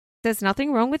There's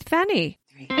nothing wrong with Fanny.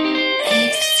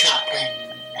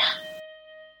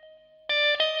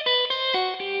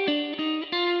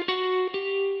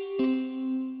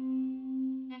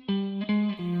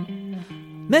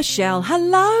 Michelle,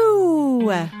 hello.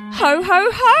 Ho, ho,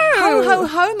 ho. Ho, ho,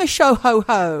 ho, Michelle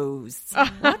ho-hos.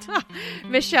 What?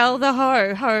 Michelle the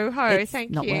ho, ho, ho. It's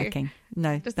Thank not you. working.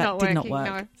 No, It's that not did not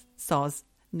working, work. no. Soz.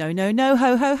 No, no, no,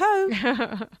 ho, ho,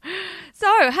 ho. So,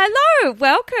 hello.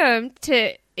 Welcome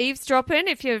to Eavesdropping.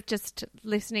 If you're just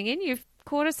listening in, you've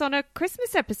caught us on a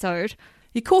Christmas episode.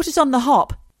 You caught us on the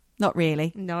hop. Not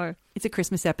really. No. It's a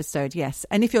Christmas episode, yes.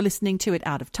 And if you're listening to it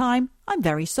out of time, I'm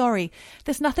very sorry.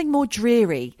 There's nothing more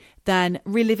dreary than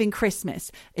reliving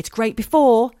Christmas. It's great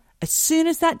before. As soon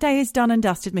as that day is done and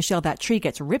dusted, Michelle, that tree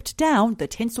gets ripped down, the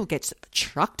tinsel gets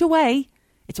chucked away.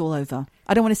 It's all over.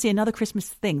 I don't want to see another Christmas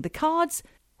thing. The cards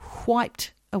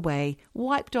wiped away,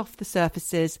 wiped off the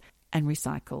surfaces and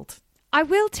recycled. I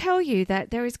will tell you that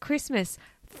there is Christmas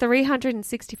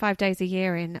 365 days a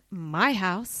year in my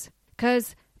house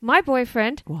because my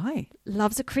boyfriend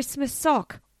loves a Christmas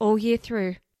sock all year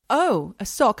through. Oh, a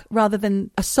sock rather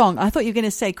than a song. I thought you were going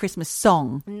to say Christmas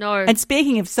song. No. And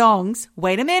speaking of songs,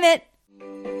 wait a minute.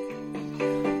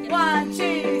 1,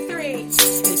 2, 3.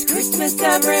 It's Christmas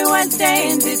every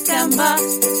Wednesday in December.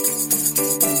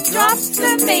 Drop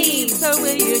for me, so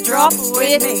will you drop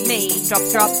with me? Drop,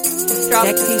 drop, drop.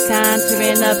 Sexy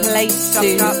Santa in a place Drop,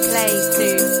 soon. drop, play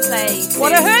soon.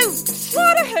 What a hoot!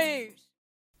 What a hoot!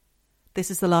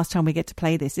 This is the last time we get to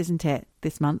play this, isn't it?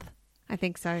 This month. I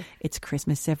think so. It's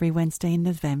Christmas every Wednesday in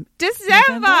November.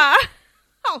 December!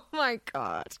 Oh my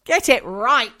God. Get it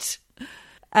right!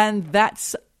 And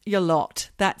that's your lot.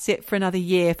 That's it for another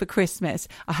year for Christmas.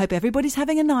 I hope everybody's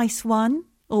having a nice one,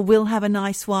 or will have a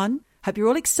nice one. Hope you're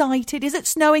all excited. Is it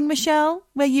snowing, Michelle,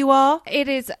 where you are? It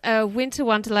is a winter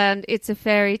wonderland. It's a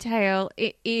fairy tale.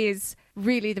 It is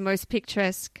really the most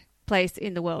picturesque place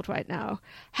in the world right now.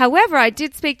 However, I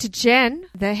did speak to Jen,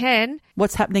 the hen.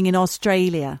 What's happening in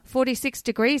Australia? 46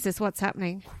 degrees is what's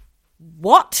happening.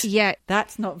 What? Yeah.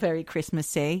 That's not very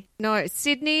Christmassy. No,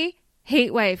 Sydney,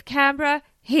 heat wave. Canberra,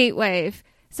 heat wave.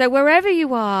 So wherever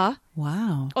you are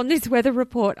Wow. on this weather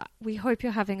report, we hope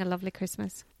you're having a lovely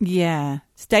Christmas. Yeah.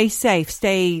 Stay safe.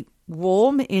 Stay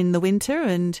warm in the winter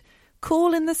and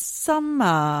cool in the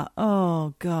summer.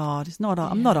 Oh, God.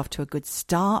 I'm not off to a good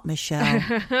start, Michelle.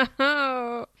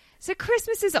 So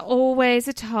Christmas is always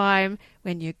a time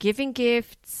when you're giving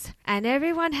gifts and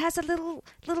everyone has a little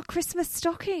Christmas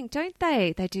stocking, don't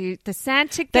they? They do the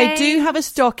Santa game. They do have a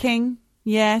stocking.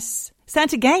 Yes.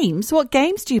 Santa games? What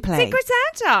games do you play? Secret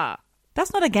Santa.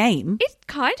 That's not a game. It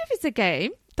kind of is a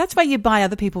game. That's where you buy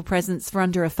other people presents for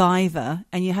under $5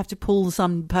 and you have to pull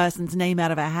some person's name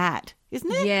out of a hat,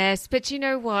 isn't it? Yes, but you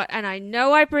know what? And I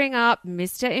know I bring up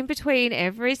Mr. In Between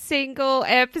every single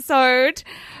episode,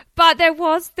 but there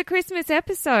was the Christmas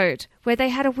episode where they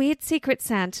had a weird Secret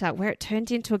Santa where it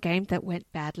turned into a game that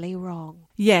went badly wrong.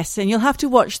 Yes, and you'll have to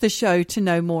watch the show to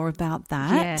know more about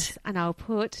that. Yes, and I'll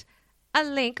put a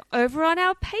link over on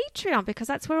our Patreon because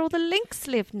that's where all the links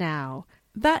live now.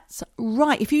 That's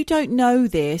right. If you don't know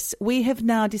this, we have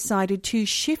now decided to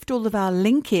shift all of our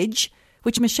linkage,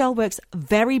 which Michelle works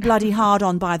very bloody hard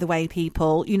on, by the way,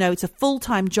 people. You know, it's a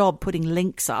full-time job putting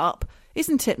links up.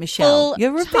 Isn't it, Michelle?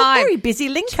 You're a very busy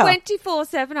linker.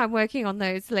 24/7 I'm working on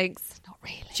those links. Not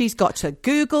really. She's got to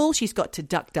Google, she's got to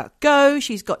DuckDuckGo,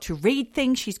 she's got to read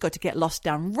things, she's got to get lost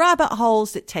down rabbit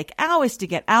holes that take hours to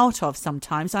get out of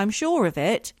sometimes, I'm sure of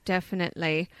it.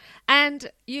 Definitely. And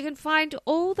you can find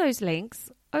all those links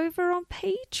over on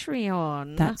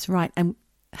Patreon. That's right. And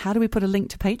how do we put a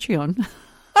link to Patreon?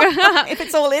 If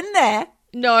it's all in there.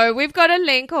 No, we've got a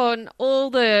link on all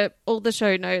the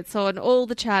show notes, on all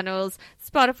the channels,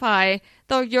 Spotify,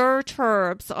 the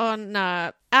YouTubes,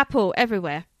 on Apple,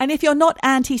 everywhere. And if you're not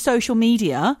anti-social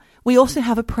media, we also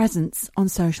have a presence on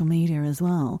social media as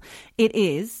well. It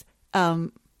is,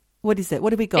 what is it?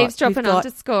 What have we got? Eavesdropping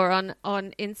underscore on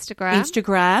Instagram.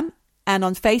 Instagram and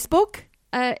on Facebook?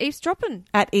 Eavesdropping.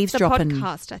 At Eavesdropping. The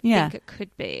podcast, I think it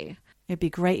could be. It'd be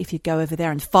great if you go over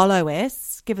there and follow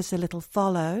us. Give us a little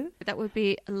follow. That would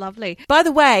be lovely. By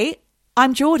the way,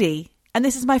 I'm Geordie, and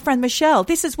this is my friend Michelle.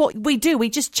 This is what we do. We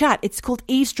just chat. It's called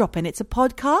Eavesdropping. It's a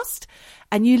podcast,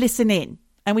 and you listen in.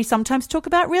 And we sometimes talk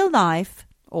about real life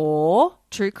or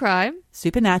true crime,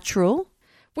 supernatural.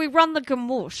 We run the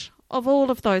gamut of all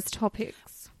of those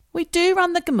topics. We do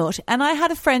run the gamut. And I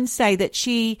had a friend say that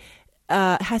she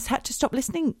has had to stop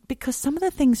listening because some of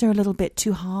the things are a little bit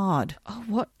too hard. Oh,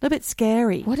 what? A little bit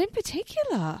scary. What in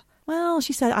particular? Well,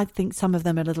 she said, I think some of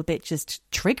them are a little bit just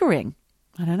triggering.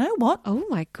 I don't know what. Oh,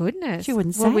 my goodness. She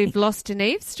wouldn't say. Well, we've lost an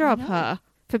eavesdropper.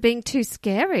 for being too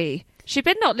scary. She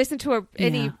better not listen to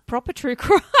any proper true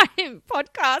crime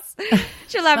podcasts.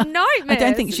 She'll have nightmares. I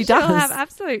don't think she does. She'll have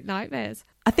absolute nightmares.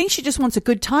 I think she just wants a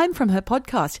good time from her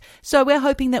podcast. So we're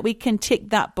hoping that we can tick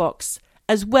that box,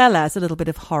 as well as a little bit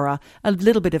of horror, a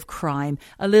little bit of crime,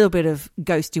 a little bit of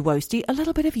ghosty-woasty, a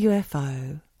little bit of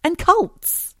UFO and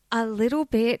cults. A little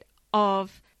bit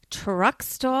of truck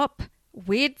stop,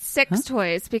 weird sex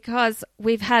toys, because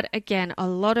we've had, again, a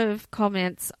lot of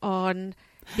comments on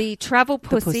the travel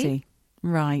pussy.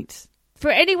 Right.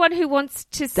 For anyone who wants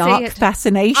to see it. Dark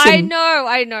fascination. I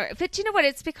know. But you know what?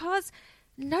 It's because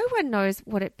no one knows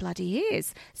what it bloody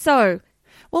is. So.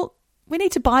 Well, we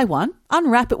need to buy one.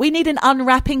 Unwrap it. We need an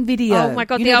unwrapping video. Oh my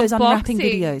God, you the know those unboxing unwrapping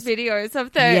videos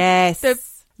of the. Yes.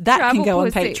 That can go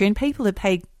pussy. on Patreon. People have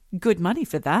paid good money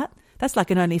for that. That's like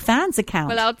an OnlyFans account.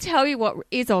 Well, I'll tell you what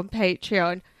is on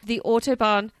Patreon. The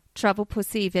Autobahn Travel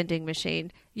Pussy vending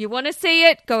machine. You want to see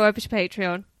it? Go over to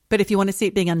Patreon. But if you want to see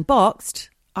it being unboxed,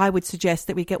 I would suggest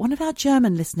that we get one of our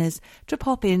German listeners to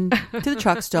pop in to the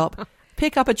truck stop,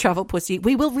 pick up a travel pussy.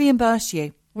 We will reimburse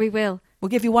you. We will. We'll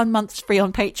give you 1 month's free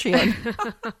on Patreon.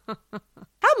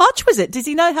 How much was it? Does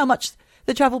he know how much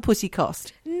the travel pussy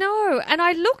cost? No, and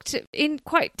I looked in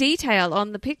quite detail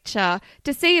on the picture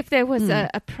to see if there was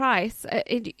a price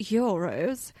in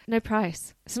euros. No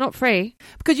price. It's not free.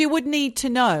 Because you would need to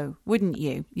know, wouldn't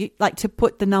you? You like to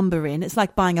put the number in. It's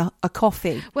like buying a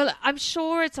coffee. Well, I'm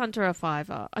sure it's under a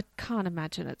 $5. I can't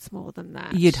imagine it's more than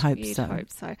that. You'd hope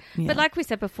so. Yeah. But like we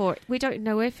said before, we don't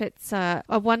know if it's a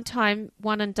one-time,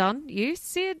 one-and-done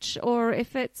usage or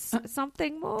if it's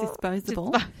something more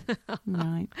disposable.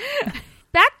 Right.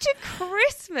 Back to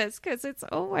Christmas, because it's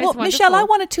always wonderful. Michelle, I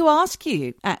wanted to ask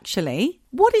you, actually,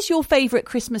 what is your favourite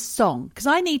Christmas song? Because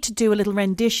I need to do a little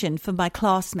rendition for my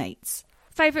classmates.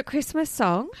 Favourite Christmas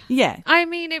song? Yeah. I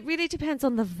mean, it really depends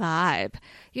on the vibe.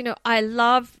 You know, I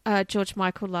love George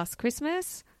Michael Last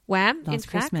Christmas. Wham, Last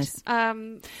Christmas.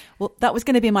 Well, that was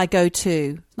going to be my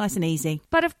go-to. Nice and easy.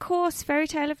 But of course, Fairy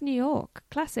Tale of New York.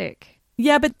 Classic.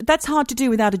 Yeah, but that's hard to do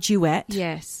without a duet.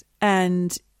 Yes.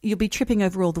 And you'll be tripping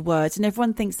over all the words, and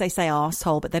everyone thinks they say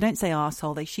arsehole, but they don't say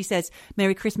arsehole. She says,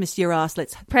 Merry Christmas, your ass.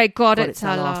 Let's pray God it's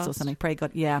our last. Or something. Pray God,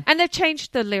 yeah. And they've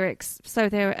changed the lyrics, so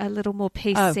they're a little more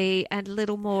PC and a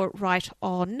little more right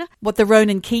on. What, the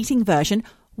Ronan Keating version?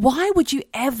 Why would you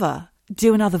ever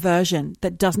do another version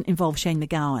that doesn't involve Shane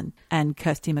McGowan and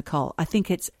Kirsty MacColl? I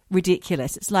think it's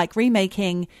ridiculous. It's like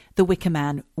remaking The Wicker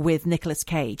Man with Nicolas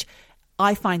Cage.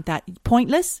 I find that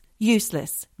pointless,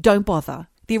 useless. Don't bother.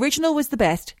 The original was the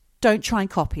best. Don't try and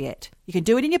copy it. You can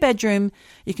do it in your bedroom.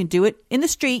 You can do it in the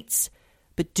streets.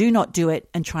 But do not do it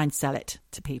and try and sell it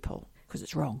to people because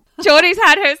it's wrong. Geordie's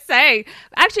had her say.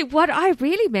 Actually, what I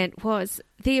really meant was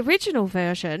the original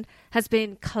version has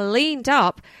been cleaned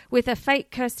up with a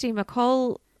fake Kirsty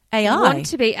MacColl AI. Want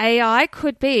to be AI,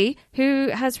 could be, who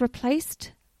has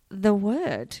replaced the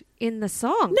word in the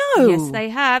song. No. Yes, they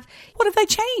have. What have they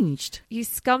changed? You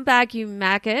scumbag, you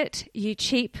maggot, you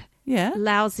cheap,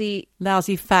 lousy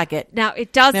faggot. Now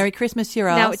it does. Merry Christmas, your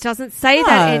ass. Now it doesn't say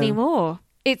that anymore.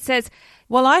 It says.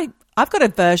 Well, I've got a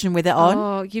version with it on.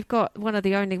 Oh, you've got one of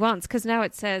the only ones, because now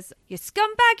it says, you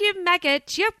scumbag, you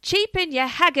maggot, you cheap and you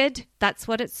haggard. That's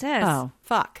what it says. Oh,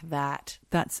 fuck that.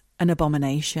 That's an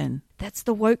abomination. That's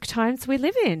the woke times we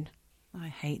live in. I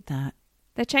hate that.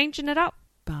 They're changing it up.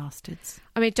 Bastards.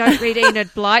 I mean, don't read Enid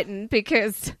Blyton,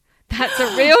 because that's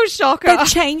a real shocker. They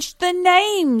changed the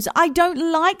names. I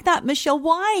don't like that, Michelle.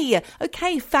 Why?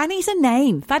 Okay, Fanny's a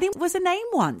name. Fanny was a name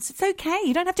once. It's okay.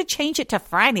 You don't have to change it to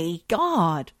Franny.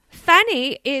 God.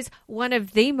 Fanny is one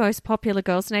of the most popular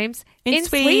girls' names in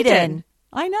Sweden.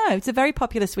 I know. It's a very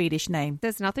popular Swedish name.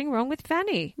 There's nothing wrong with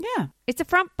Fanny. Yeah. It's a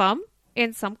front bum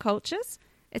in some cultures.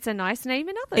 It's a nice name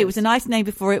in others. It was a nice name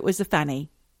before it was a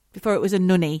Fanny. Before it was a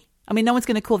Nunny. I mean, no one's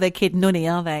going to call their kid Nunny,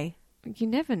 are they? You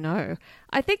never know.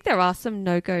 I think there are some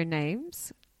no-go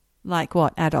names. Like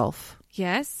what? Adolf?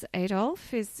 Yes,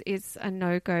 Adolf is a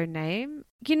no-go name.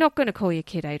 You're not going to call your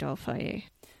kid Adolf, are you?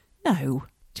 No.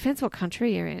 Depends what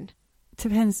country you're in.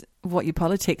 Depends what your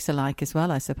politics are like as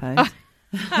well, I suppose.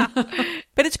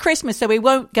 But it's Christmas, so we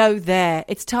won't go there.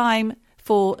 It's time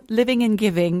for living and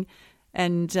giving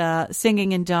and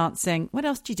singing and dancing. What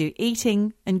else do you do?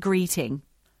 Eating and greeting.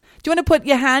 Do you want to put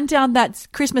your hand down that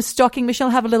Christmas stocking, Michelle?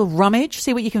 Have a little rummage,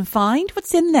 see what you can find.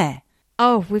 What's in there?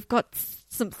 Oh, we've got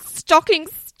some stocking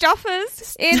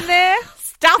stuffers in there.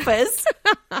 Stuffers?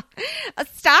 A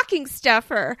stocking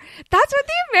stuffer. That's what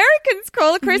the Americans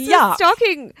call a Christmas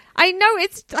stocking. I know,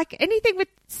 it's like anything with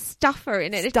stuffer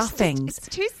in it. Stuffings. It's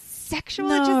too sexual.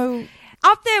 No. Just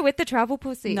up there with the travel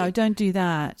pussy. No, don't do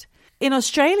that. In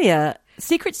Australia,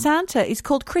 Secret Santa is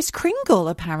called Kris Kringle,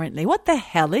 apparently. What the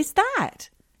hell is that?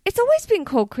 It's always been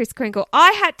called Kris Kringle.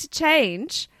 I had to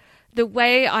change the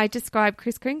way I describe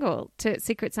Kris Kringle to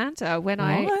Secret Santa when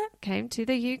I came to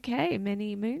the UK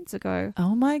many moons ago.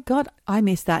 Oh my God. I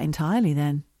missed that entirely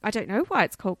then. I don't know why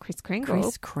it's called Kris Kringle.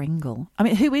 Kris Kringle. I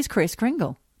mean, who is Kris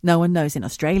Kringle? No one knows in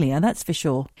Australia, that's for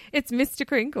sure. It's Mr.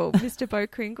 Kringle, Mr. Bo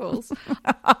Kringles.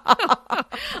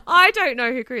 I don't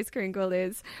know who Kris Kringle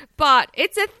is, but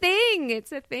it's a thing.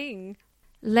 It's a thing.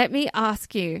 Let me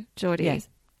ask you, Geordie. Yes.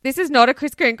 This is not a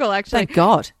Kris Kringle, actually. Thank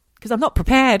God, because I'm not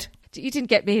prepared. You didn't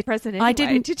get me a present anyway, I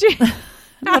didn't. did you?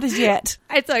 Not as yet.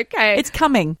 It's okay. It's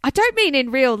coming. I don't mean in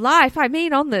real life. I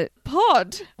mean on the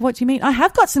pod. What do you mean? I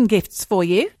have got some gifts for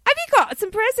you. Have you got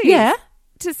some presents? Yeah.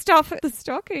 To stuff the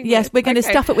stocking. Yes, with? we're going to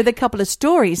stuff it with a couple of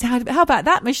stories. How about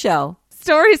that, Michelle?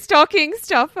 Story stocking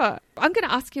stuffer. I'm going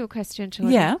to ask you a question,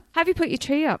 Jordan. Yeah. Have you put your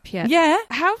tree up yet? Yeah.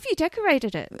 How have you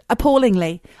decorated it?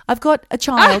 Appallingly. I've got a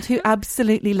child who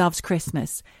absolutely loves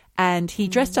Christmas. And he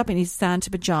dressed up in his Santa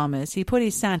pajamas. He put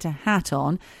his Santa hat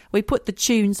on. We put the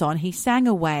tunes on. He sang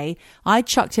away. I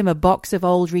chucked him a box of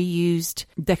old reused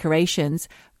decorations,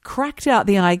 cracked out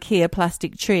the IKEA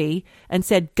plastic tree and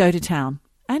said, go to town.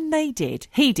 And they did.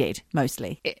 He did,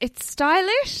 mostly. It's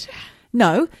stylish?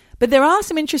 No, but there are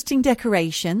some interesting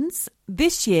decorations.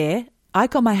 This year, I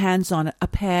got my hands on a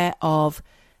pair of,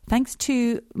 thanks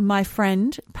to my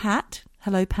friend, Pat.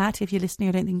 Hello, Pat, if you're listening.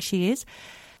 I don't think she is.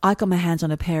 I got my hands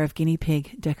on a pair of guinea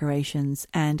pig decorations.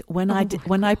 And when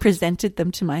I presented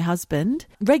them to my husband,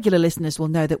 regular listeners will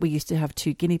know that we used to have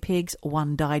 2 guinea pigs.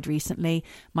 One died recently.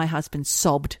 My husband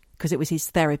sobbed because it was his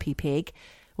therapy pig.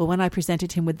 Well, when I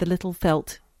presented him with the little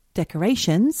felt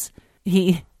decorations,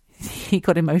 he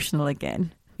got emotional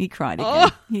again. He cried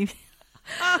again.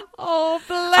 Oh,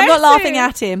 bless I'm not laughing him.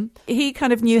 at him. He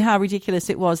kind of knew how ridiculous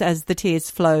it was as the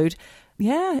tears flowed.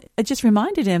 Yeah, it just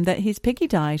reminded him that his piggy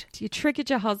died. You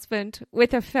triggered your husband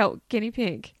with a felt guinea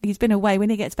pig. He's been away. When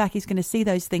he gets back, he's going to see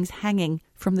those things hanging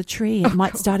from the tree. It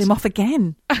might start him off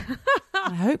again.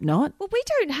 I hope not. Well, we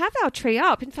don't have our tree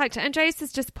up. In fact, Andreas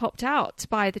has just popped out to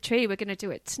buy the tree. We're going to do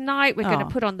it tonight. We're going to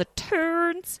put on the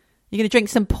turns. You're going to drink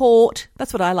some port.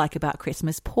 That's what I like about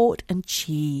Christmas. Port and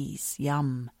cheese.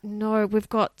 Yum. No, we've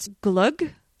got glug.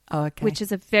 Oh, okay. Which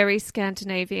is a very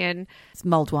Scandinavian... It's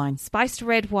mulled wine. Spiced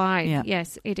red wine. Yeah.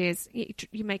 Yes, it is.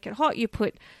 You make it hot. You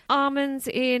put almonds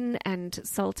in and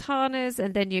sultanas,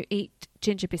 and then you eat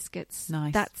ginger biscuits.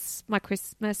 Nice. That's my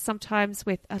Christmas, sometimes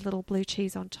with a little blue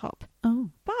cheese on top. Oh.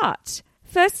 But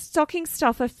first stocking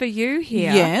stuffer for you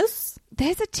here. Yes.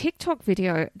 There's a TikTok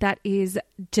video that is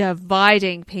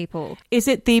dividing people. Is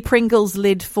it the Pringles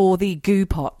lid for the goo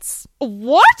pots?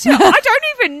 What? I don't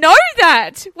even know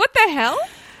that. What the hell?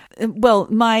 Well,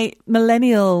 my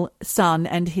millennial son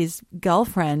and his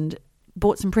girlfriend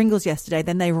bought some Pringles yesterday.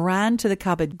 Then they ran to the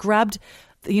cupboard, grabbed,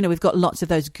 we've got lots of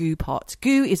those goo pots.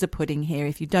 Goo is a pudding here.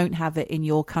 If you don't have it in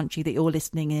your country that you're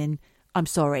listening in, I'm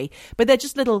sorry. But they're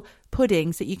just little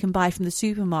puddings that you can buy from the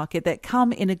supermarket that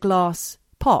come in a glass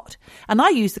pot. And I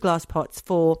use the glass pots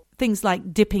for things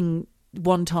like dipping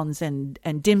wontons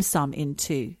and dim sum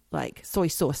into like soy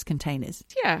sauce containers.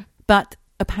 Yeah. But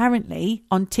apparently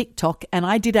on TikTok, and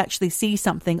I did actually see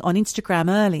something on Instagram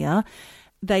earlier,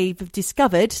 they've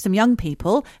discovered, some young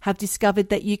people have discovered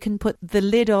that you can put the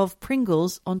lid of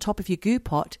Pringles on top of your goo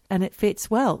pot and it fits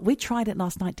well. We tried it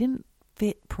last night, didn't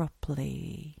fit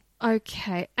properly.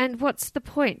 Okay, and what's the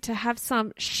point? To have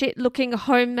some shit-looking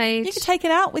homemade... You can take it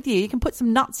out with you. You can put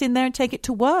some nuts in there and take it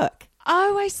to work.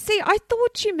 Oh, I see. I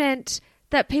thought you meant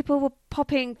that people were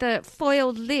popping the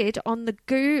foil lid on the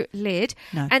goo lid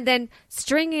and then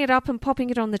stringing it up and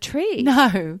popping it on the tree.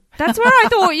 No. That's where I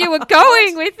thought you were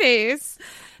going with this.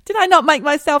 Did I not make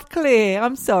myself clear?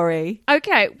 I'm sorry.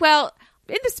 Okay, well,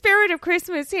 in the spirit of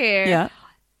Christmas here... Yeah.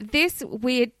 This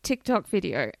weird TikTok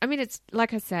video, I mean, it's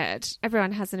like I said,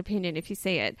 everyone has an opinion if you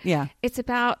see it. Yeah. It's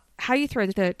about how you throw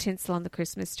the tinsel on the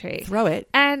Christmas tree. Throw it.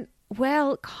 And,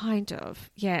 well, kind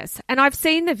of, yes. And I've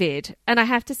seen the vid, and I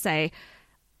have to say,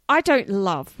 I don't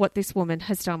love what this woman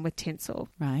has done with tinsel.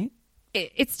 Right.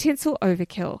 It's tinsel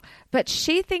overkill. But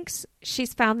she thinks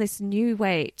she's found this new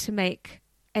way to make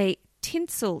a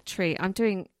tinsel tree. I'm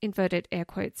doing inverted air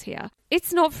quotes here.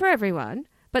 It's not for everyone.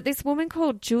 But this woman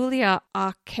called Julia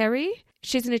Arceri,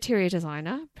 she's an interior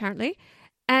designer, apparently.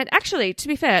 And actually, to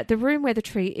be fair, the room where the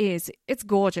tree is, it's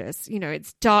gorgeous.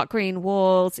 It's dark green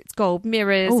walls, it's gold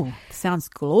mirrors. Oh, sounds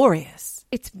glorious.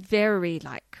 It's very,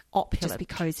 opulent. Just be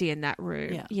cozy in that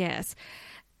room. Yeah. Yes.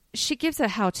 She gives a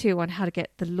how-to on how to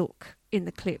get the look in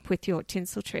the clip with your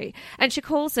tinsel tree. And she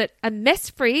calls it a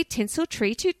mess-free tinsel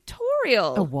tree tutorial.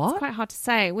 tutorial. A what? It's quite hard to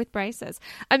say with braces.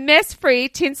 A mess-free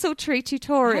tinsel tree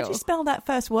tutorial. How do you spell that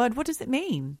first word? What does it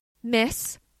mean?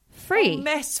 Mess-free. Oh,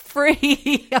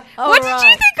 mess-free. What did you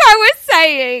think I was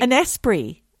saying? An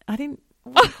esprit. I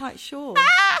wasn't quite sure.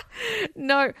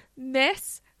 No,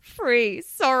 mess-free.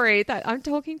 Sorry, I'm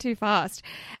talking too fast.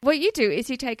 What you do is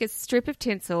you take a strip of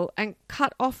tinsel and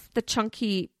cut off the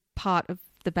chunky part of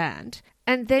the band,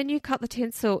 and then you cut the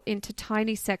tinsel into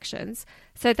tiny sections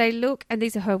so they look, and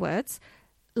these are her words,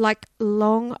 like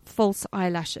long false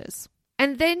eyelashes.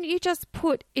 And then you just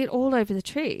put it all over the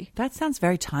tree. That sounds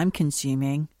very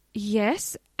time-consuming.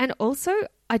 Yes, and also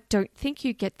I don't think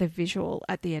you get the visual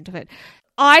at the end of it.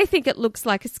 I think it looks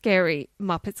like a scary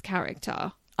Muppets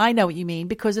character. I know what you mean,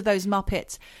 because of those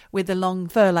Muppets with the long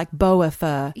fur, like boa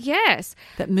fur. Yes.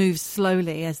 That moves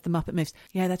slowly as the Muppet moves.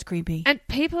 Yeah, that's creepy. And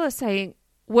people are saying,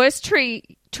 worst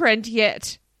tree trend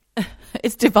yet.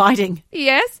 It's dividing.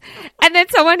 Yes. And then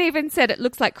someone even said it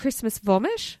looks like Christmas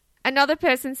vomit. Another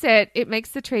person said it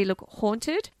makes the tree look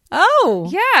haunted. Oh.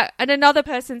 Yeah. And another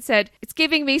person said it's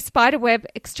giving me spiderweb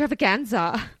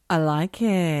extravaganza. I like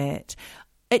it.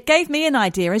 It gave me an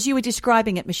idea. As you were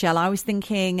describing it, Michelle, I was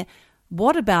thinking,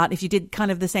 what about if you did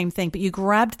kind of the same thing, but you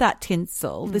grabbed that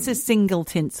tinsel. This is single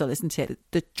tinsel, isn't it?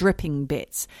 The dripping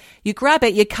bits. You grab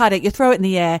it, you cut it, you throw it in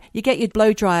the air, you get your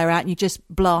blow dryer out and you just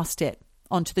blast it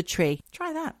onto the tree.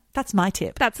 Try that. That's my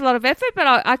tip. That's a lot of effort,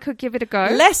 but I could give it a go.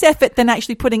 Less effort than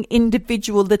actually putting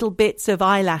individual little bits of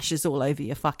eyelashes all over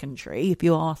your fucking tree, if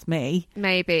you ask me.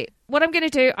 Maybe. What I'm going to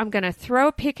do, I'm going to throw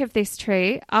a pic of this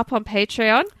tree up on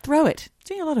Patreon. Throw it.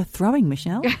 Doing a lot of throwing,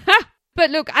 Michelle. But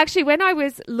look, actually, when I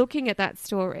was looking at that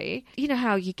story, you know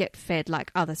how you get fed like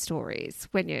other stories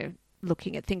when you're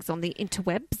looking at things on the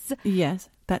interwebs? Yes,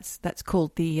 that's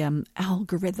called the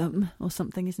algorithm or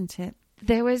something, isn't it?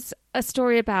 There was a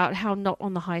story about how Not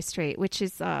on the High Street, which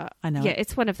is, I know. Yeah,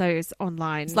 it's one of those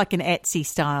online. It's like an Etsy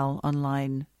style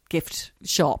online gift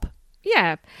shop.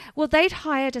 Yeah. Well, they'd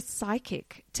hired a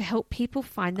psychic to help people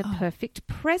find the perfect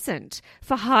present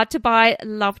for hard-to-buy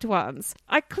loved ones.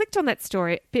 I clicked on that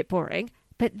story, a bit boring,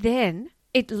 but then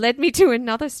it led me to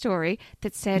another story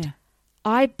that said,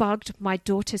 I bugged my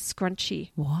daughter's scrunchie.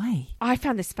 Why? I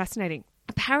found this fascinating.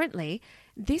 Apparently,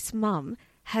 this mum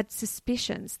had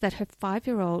suspicions that her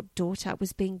 5-year-old daughter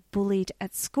was being bullied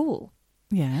at school.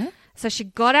 Yeah. So she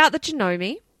got out the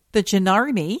Janome. The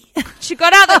Janome? She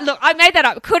got out the... Look, I made that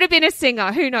up. Could have been a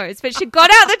singer. Who knows? But she got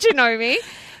out the Janome.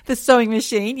 The sewing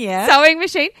machine, yeah. Sewing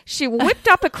machine. She whipped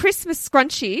up a Christmas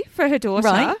scrunchie for her daughter.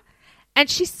 Right. And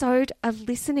she sewed a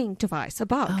listening device, a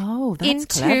bug, Oh, that's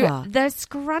into clever. the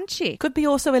scrunchie. Could be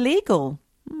also illegal.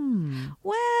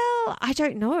 Well, I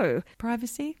don't know.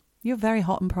 Privacy? You're very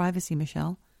hot on privacy,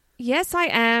 Michelle. Yes, I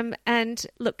am. And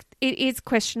look, it is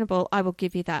questionable. I will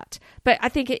give you that. But I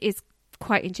think it is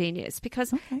quite ingenious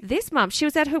because this mum, she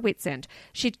was at her wit's end.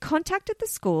 She'd contacted the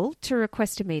school to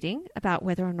request a meeting about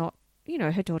whether or not, you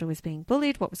know, her daughter was being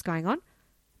bullied, what was going on.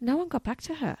 No one got back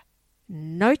to her.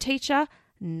 No teacher,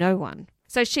 no one.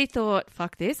 So she thought,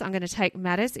 fuck this, I'm going to take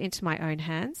matters into my own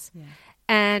hands. Yeah.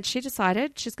 And she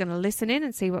decided she's going to listen in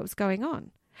and see what was going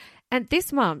on. And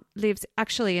this mum lives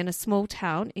actually in a small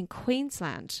town in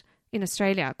Queensland in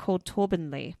Australia called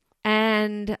Torbanley.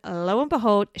 And lo and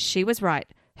behold, she was right.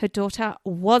 Her daughter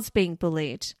was being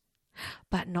bullied,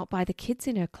 but not by the kids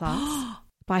in her class,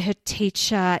 by her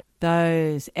teacher.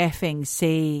 Those effing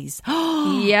C's.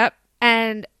 Yep.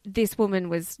 And this woman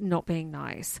was not being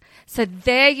nice. So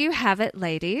there you have it,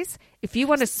 ladies. If you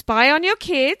want to spy on your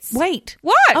kids... Wait.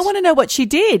 What? I want to know what she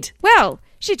did. Well,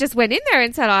 she just went in there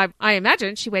and said, I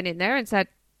imagine she went in there and said...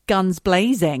 Guns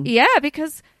blazing. Yeah,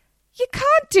 because you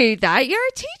can't do that. You're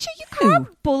a teacher. You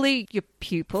can't bully your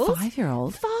pupils.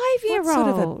 5-year-old? 5-year-old. What sort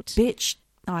of a bitch...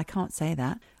 Oh, I can't say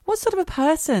that. What sort of a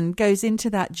person goes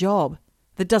into that job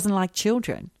that doesn't like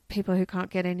children? People who can't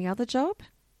get any other job?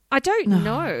 I don't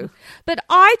know. But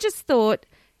I just thought,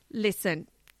 listen,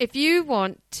 if you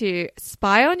want to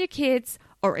spy on your kids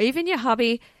or even your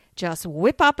hubby, just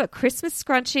whip up a Christmas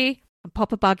scrunchie and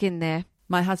pop a bug in there.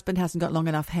 My husband hasn't got long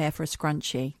enough hair for a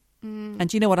scrunchie. And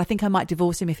do you know what? I think I might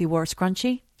divorce him if he wore a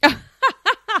scrunchie. I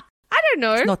don't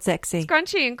know. It's not sexy.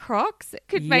 Scrunchie and Crocs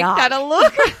could make Yuck. that a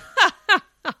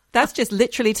look. That's just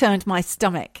literally turned my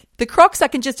stomach. The Crocs I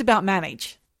can just about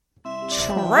manage.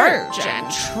 True, Jen,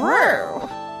 true.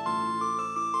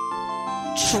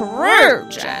 True,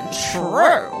 Jen,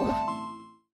 true.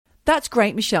 That's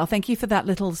great, Michelle. Thank you for that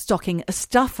little stocking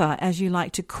stuffer, as you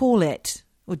like to call it.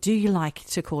 Or do you like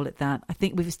to call it that? I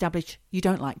think we've established you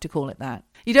don't like to call it that.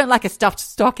 You don't like a stuffed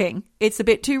stocking. It's a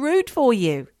bit too rude for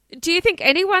you. Do you think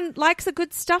anyone likes a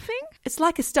good stuffing? It's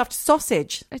like a stuffed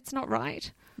sausage. It's not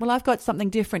right. Well, I've got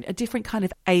something different, a different kind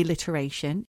of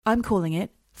alliteration. I'm calling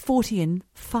it Fortean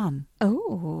fun.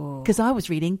 Oh. Because I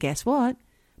was reading, guess what?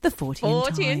 The Fortean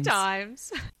Fortean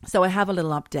Times. So I have a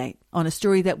little update on a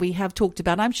story that we have talked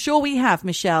about. I'm sure we have,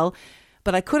 Michelle,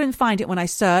 but I couldn't find it when I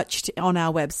searched on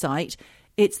our website.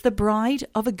 It's The Bride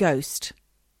of a Ghost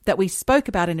that we spoke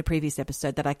about in a previous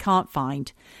episode that I can't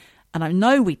find. And I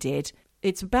know we did.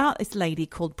 It's about this lady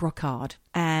called Brocard,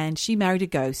 and she married a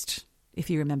ghost, if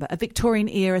you remember, a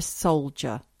Victorian-era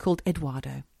soldier called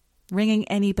Eduardo. Ringing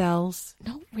any bells?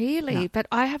 Not really, No. but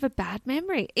I have a bad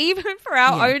memory, even for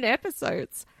our own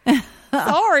episodes.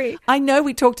 Sorry. I know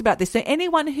we talked about this. So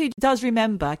anyone who does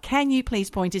remember, can you please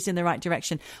point us in the right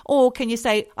direction? Or can you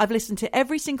say, I've listened to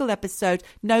every single episode.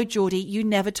 No, Geordie, you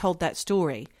never told that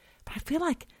story. But I feel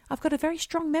like I've got a very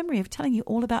strong memory of telling you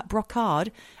all about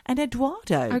Brocard and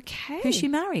Eduardo, who she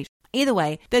married. Either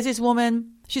way, there's this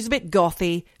woman. She's a bit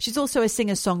gothy. She's also a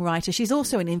singer-songwriter. She's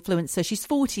also an influencer. She's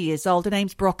 40 years old. Her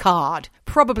name's Brocard.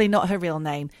 Probably not her real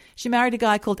name. She married a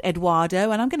guy called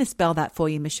Eduardo, and I'm going to spell that for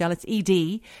you, Michelle. It's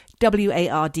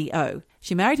Edwardo.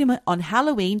 She married him on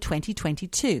Halloween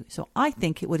 2022. So I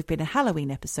think it would have been a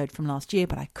Halloween episode from last year,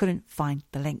 but I couldn't find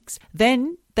the links.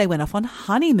 Then they went off on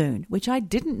honeymoon, which I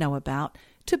didn't know about,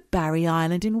 to Barry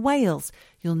Island in Wales.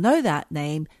 You'll know that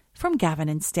name from Gavin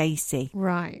and Stacey.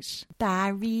 Right.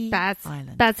 Barry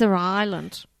Island. Bazzer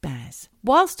Island. Baz.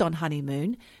 Whilst on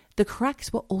honeymoon, the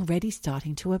cracks were already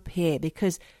starting to appear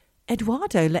because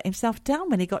Eduardo let himself down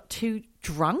when he got too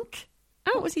drunk.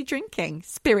 Oh, what was he drinking?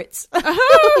 Spirits.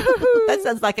 That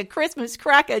sounds like a Christmas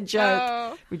cracker joke.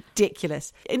 Oh.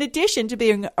 Ridiculous. In addition to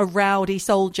being a rowdy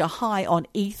soldier high on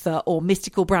ether or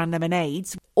mystical brown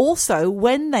lemonades, also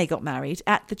when they got married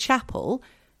at the chapel,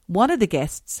 one of the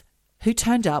guests who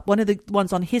turned up, one of the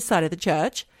ones on his side of the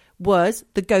church, was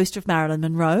the ghost of Marilyn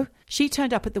Monroe. She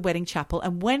turned up at the wedding chapel,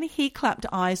 and when he clapped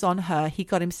eyes on her, he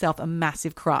got himself a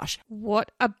massive crush.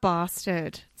 What a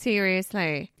bastard.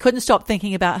 Seriously. Couldn't stop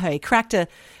thinking about her. He cracked a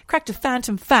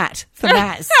phantom fat for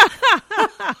Maz.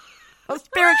 A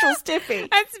spiritual stiffy.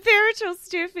 A spiritual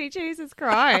stiffy, Jesus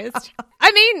Christ.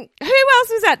 I mean, who else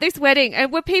was at this wedding?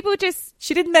 And were people just...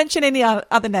 She didn't mention any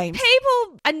other names.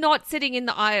 People are not sitting in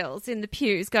the aisles, in the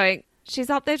pews, going,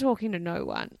 she's up there talking to no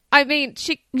one. I mean,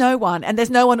 no one. And there's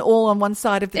no one all on one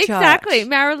side of the church. Exactly.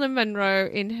 Marilyn Monroe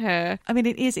in her... I mean,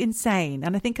 it is insane.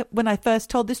 And I think when I first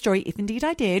told the story, if indeed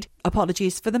I did,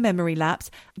 apologies for the memory lapse,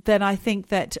 then I think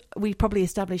that we probably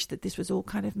established that this was all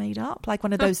kind of made up, like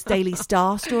one of those Daily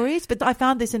Star stories. But I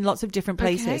found this in lots of different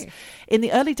places. Okay. In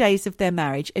the early days of their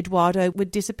marriage, Eduardo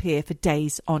would disappear for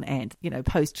days on end,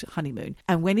 post-honeymoon.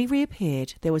 And when he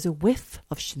reappeared, there was a whiff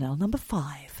of Chanel No.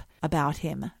 5 about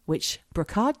him, which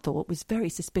Brocard thought was very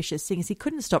suspicious, seeing as he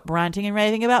couldn't stop ranting and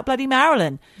raving about bloody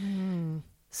Marilyn.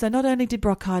 So not only did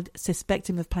Brocard suspect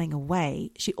him of playing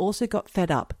away, she also got fed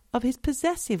up of his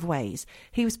possessive ways.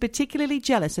 He was particularly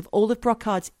jealous of all of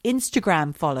Brocard's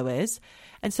Instagram followers,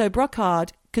 and so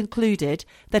Brocard concluded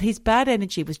that his bad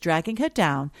energy was dragging her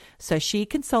down, so she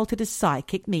consulted a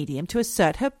psychic medium to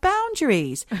assert her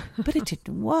boundaries. But it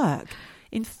didn't work.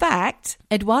 In fact,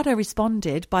 Eduardo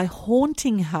responded by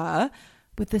haunting her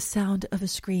with the sound of a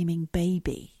screaming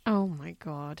baby. Oh, my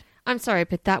God. I'm sorry,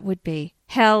 but that would be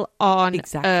hell on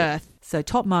earth. So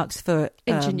top marks for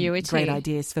ingenuity. Great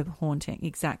ideas for haunting.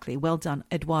 Exactly. Well done,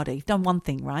 Eduardo. You've done one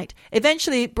thing right.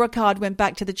 Eventually, Brocard went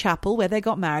back to the chapel where they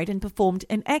got married and performed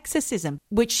an exorcism,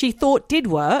 which she thought did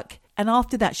work. And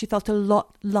after that, she felt a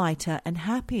lot lighter and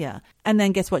happier. And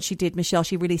then guess what she did, Michelle?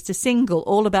 She released a single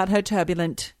all about her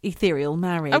turbulent, ethereal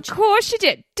marriage. Of course she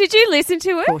did. Did you listen to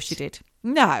it? Of course she did.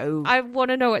 No. I want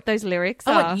to know what those lyrics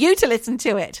are. I want you to listen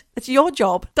to it. It's your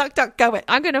job. Duck, duck, go it.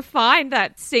 I'm going to find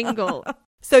that single.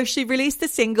 So she released the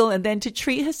single, and then to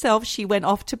treat herself, she went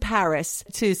off to Paris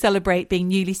to celebrate being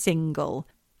newly single.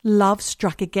 Love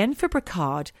struck again for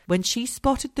Brocard when she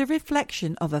spotted the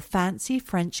reflection of a fancy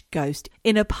French ghost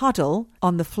in a puddle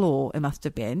on the floor, it must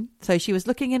have been. So she was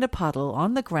looking in a puddle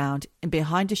on the ground, and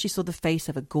behind her she saw the face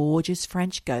of a gorgeous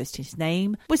French ghost. His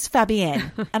name was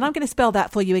Fabienne. And I'm going to spell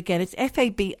that for you again. It's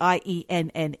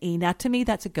Fabienne. Now, to me,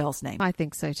 that's a girl's name. I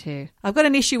think so too. I've got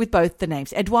an issue with both the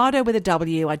names. Eduardo with a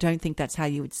W, I don't think that's how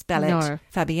you would spell it. No.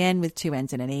 Fabienne with 2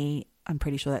 N's and an E. I'm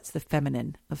pretty sure that's the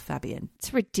feminine of Fabian.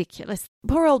 It's ridiculous.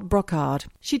 Poor old Brocard.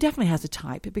 She definitely has a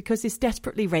type because this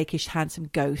desperately rakish, handsome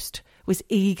ghost was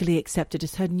eagerly accepted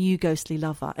as her new ghostly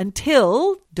lover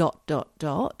until ...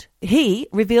 he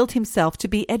revealed himself to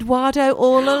be Eduardo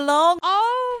all along.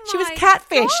 Oh, my She was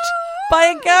catfished by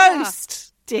a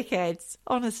ghost. Dickheads.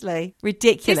 Honestly.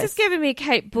 Ridiculous. This is giving me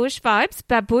Kate Bush vibes.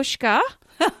 Babushka.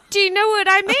 Do you know what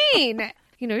I mean?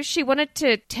 she wanted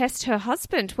to test her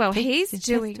husband. Well, he's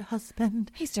doing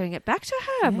it back to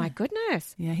her. Yeah. My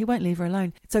goodness. Yeah, he won't leave her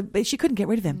alone. But she couldn't get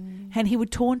rid of him. And he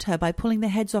would taunt her by pulling the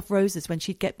heads off roses when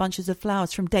she'd get bunches of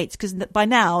flowers from dates. Because by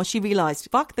now she realised,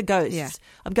 fuck the ghosts. Yeah.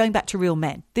 I'm going back to real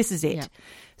men. This is it. Yeah.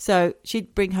 So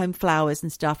she'd bring home flowers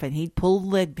and stuff, and he'd pull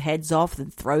the heads off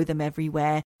and throw them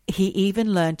everywhere. He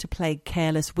even learned to play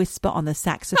Careless Whisper on the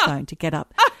saxophone to get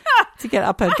up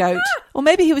her goat. Or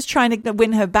maybe he was trying to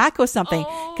win her back or something.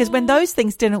 Because when those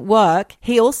things didn't work,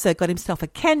 he also got himself a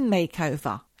Ken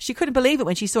makeover. She couldn't believe it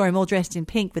when she saw him all dressed in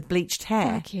pink with bleached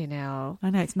hair. Fuck you now. I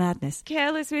know, it's madness.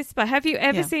 Careless Whisper. Have you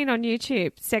ever seen on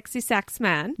YouTube Sexy Sax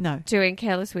Man? No. Doing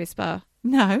Careless Whisper?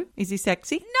 No. Is he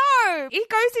sexy? No. He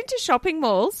goes into shopping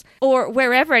malls or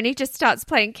wherever and he just starts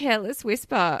playing Careless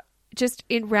Whisper. Just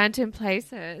in random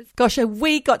places. Gosh,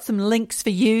 we got some links for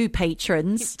you,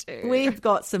 patrons. You do. We've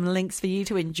got some links for you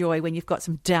to enjoy when you've got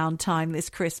some downtime this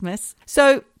Christmas.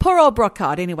 So, poor old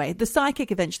Brocard, anyway. The psychic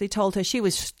eventually told her she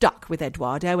was stuck with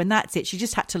Eduardo, and that's it. She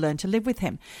just had to learn to live with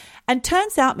him. And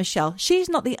turns out, Michelle, she's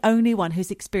not the only one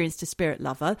who's experienced a spirit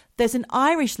lover. There's an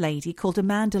Irish lady called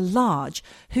Amanda Large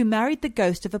who married the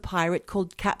ghost of a pirate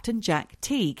called Captain Jack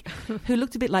Teague, who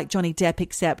looked a bit like Johnny Depp,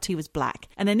 except he was black.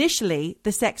 And initially,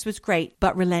 the sex was great,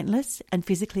 but relentless and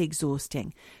physically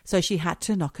exhausting. So she had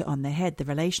to knock it on the head, the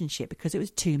relationship, because it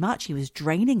was too much. He was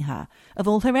draining her of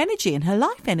all her energy and her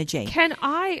life energy. Can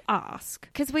I ask?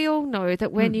 Because we all know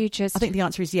that when you just... I think the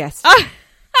answer is yes.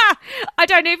 I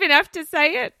don't even have to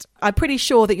say it. I'm pretty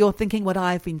sure that you're thinking what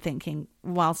I've been thinking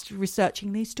whilst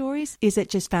researching these stories. Is it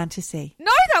just fantasy?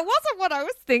 No, that wasn't what I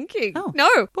was thinking. Oh.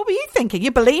 No. What were you thinking?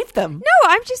 You believed them? No,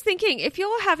 I'm just thinking if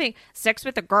you're having sex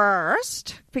with a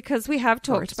ghost, because we have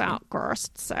talked about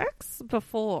ghost sex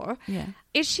before,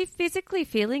 is she physically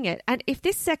feeling it? And if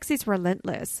this sex is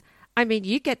relentless... I mean,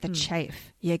 you get the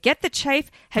chafe. You get the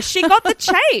chafe. Has she got the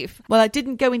chafe? Well, I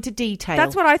didn't go into detail.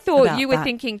 That's what I thought you were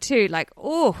thinking too. Like,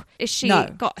 is she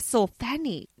got a sore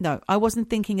fanny? No, I wasn't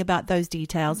thinking about those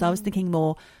details. I was thinking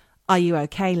more, are you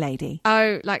okay, lady?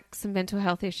 Oh, like some mental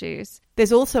health issues.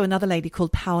 There's also another lady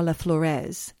called Paola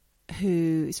Flores,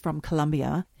 who is from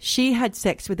Colombia. She had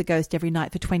sex with a ghost every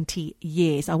night for 20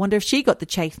 years. I wonder if she got the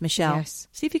chafe, Michelle. Yes.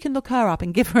 See if you can look her up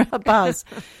and give her a buzz.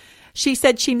 She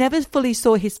said she never fully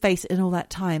saw his face in all that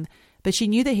time, but she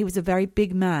knew that he was a very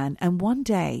big man. And one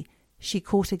day she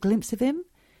caught a glimpse of him.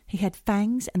 He had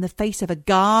fangs and the face of a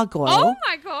gargoyle. Oh,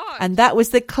 my God. And that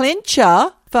was the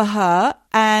clincher for her.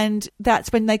 And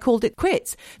that's when they called it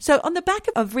quits. So on the back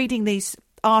of reading these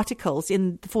articles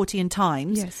in the Fortean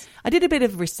Times, I did a bit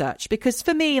of research because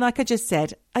for me, like I just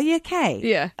said, are you okay?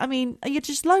 Yeah. I mean, are you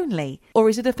just lonely? Or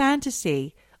is it a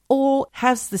fantasy? Or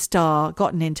has the Star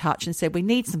gotten in touch and said, we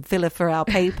need some filler for our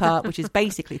paper, which is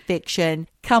basically fiction.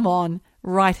 Come on,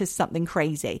 write us something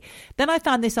crazy. Then I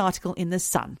found this article in The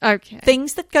Sun. Okay.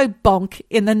 Things that go bonk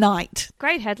in the night.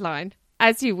 Great headline,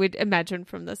 as you would imagine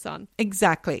from The Sun.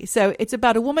 Exactly. So it's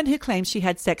about a woman who claims she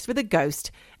had sex with a ghost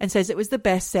and says it was the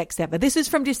best sex ever. This is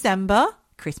from December,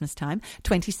 Christmas time,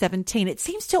 2017. It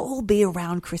seems to all be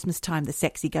around Christmas time, the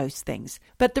sexy ghost things.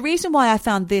 But the reason why I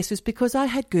found this was because I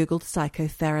had Googled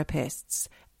psychotherapists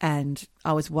and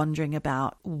I was wondering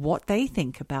about what they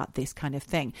think about this kind of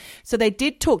thing. So they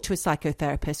did talk to a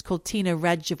psychotherapist called Tina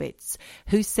Radjewitz,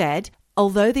 who said,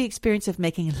 although the experience of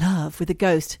making love with a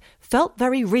ghost felt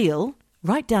very real,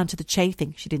 right down to the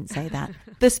chafing, she didn't say that.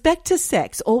 The spectre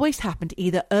sex always happened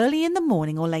either early in the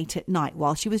morning or late at night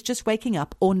while she was just waking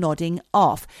up or nodding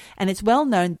off. And it's well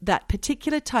known that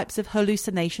particular types of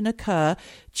hallucination occur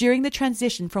during the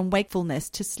transition from wakefulness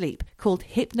to sleep, called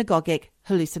hypnagogic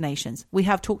hallucinations. We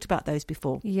have talked about those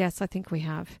before. Yes, I think we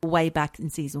have. Way back in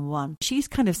season 1. She's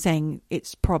kind of saying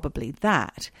it's probably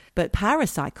that. But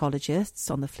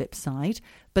parapsychologists, on the flip side,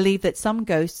 believe that some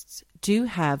ghosts do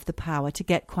have the power to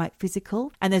get quite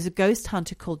physical. And there's a ghost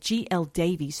hunter called G.L.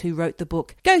 Davies who wrote the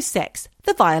book Ghost Sex,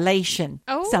 The Violation.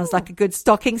 Oh. Sounds like a good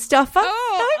stocking stuffer.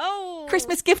 Oh.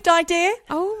 Christmas gift idea.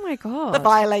 Oh my God. The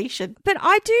Violation. But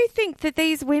I do think that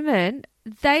these women,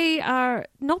 they are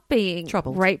not being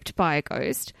troubled, raped by a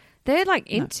ghost. They're like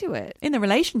into it. In the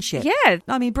relationship. Yeah.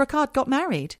 I mean, Brocard got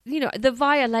married. You know, the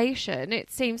violation,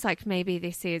 it seems like maybe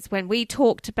this is when we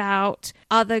talked about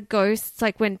other ghosts,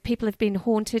 like when people have been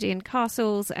haunted in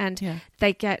castles and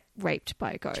they get raped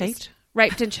by a ghost. Chafed?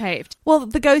 Raped and chafed. Well,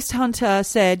 the ghost hunter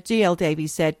said, G.L.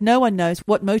 Davies said, no one knows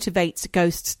what motivates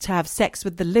ghosts to have sex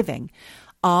with the living.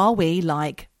 Are we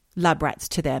like lab rats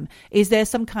to them? Is there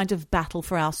some kind of battle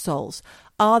for our souls?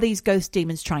 Are these ghost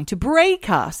demons trying to break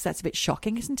us? That's a bit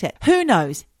shocking, isn't it? Who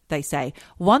knows? they say.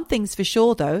 One thing's for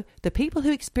sure, though, the people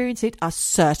who experience it are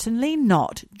certainly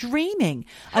not dreaming.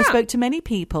 I spoke to many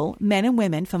people, men and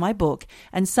women, for my book,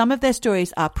 and some of their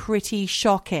stories are pretty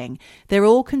shocking. They're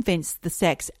all convinced the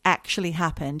sex actually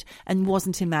happened and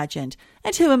wasn't imagined.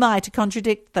 And who am I to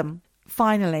contradict them?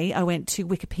 Finally, I went to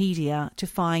Wikipedia to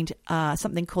find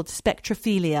something called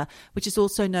spectrophilia, which is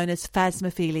also known as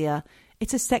phasmophilia.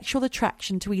 It's a sexual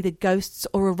attraction to either ghosts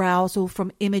or arousal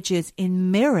from images in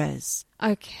mirrors.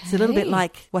 Okay. It's a little bit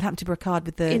like what happened to Bricard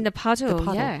with in the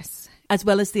puddle, yes. As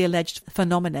well as the alleged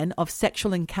phenomenon of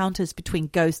sexual encounters between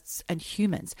ghosts and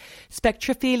humans.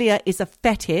 Spectrophilia is a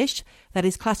fetish that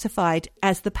is classified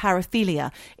as the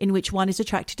paraphilia, in which one is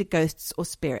attracted to ghosts or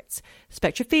spirits.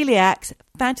 Spectrophiliacs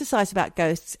fantasize about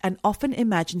ghosts and often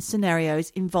imagine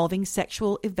scenarios involving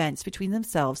sexual events between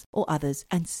themselves or others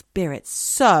and spirits.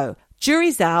 So,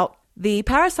 jury's out. The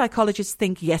parapsychologists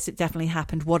think, yes, it definitely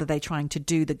happened. What are they trying to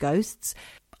do, the ghosts?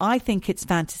 I think it's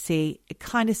fantasy. It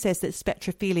kind of says that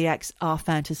spectrophiliacs are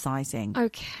fantasizing.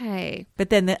 Okay. But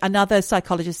then another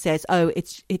psychologist says, oh,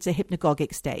 it's a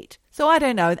hypnagogic state. So I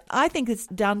don't know. I think it's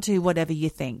down to whatever you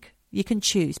think. You can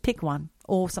choose. Pick one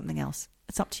or something else.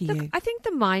 It's up to you. I think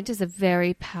the mind is a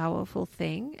very powerful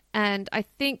thing. And I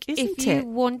think Isn't if you it?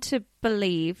 want to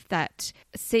believe that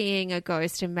seeing a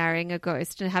ghost and marrying a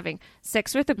ghost and having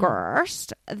sex with a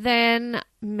ghost, then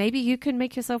maybe you can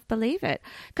make yourself believe it.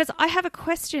 Because I have a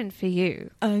question for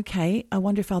you. Okay. I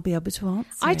wonder if I'll be able to answer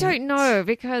I it. don't know,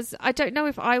 because I don't know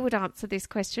if I would answer this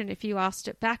question if you asked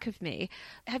it back of me.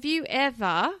 Have you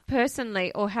ever,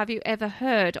 personally, or have you ever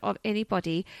heard of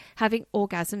anybody having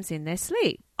orgasms in their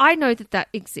sleep? I know that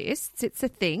exists. It's a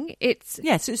thing.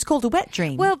 Yes, it's called a wet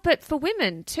dream. Well, but for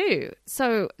women too.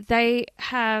 So they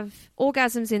have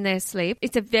orgasms in their sleep.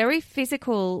 It's a very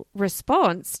physical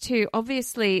response to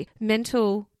obviously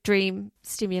mental dream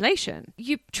stimulation.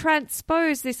 You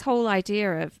transpose this whole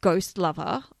idea of ghost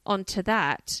lover onto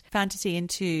that. Fantasy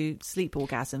into sleep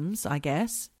orgasms, I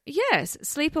guess. Yes,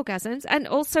 sleep orgasms. And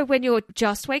also when you're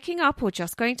just waking up or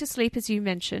just going to sleep, as you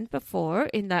mentioned before,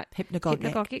 in that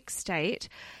hypnagogic state,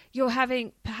 you're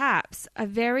having perhaps a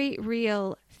very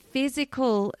real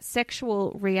physical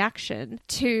sexual reaction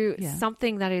to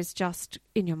something that is just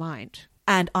in your mind.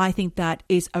 And I think that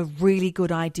is a really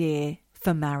good idea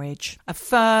for marriage. A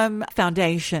firm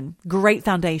foundation, great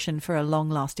foundation for a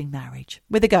long-lasting marriage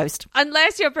with a ghost.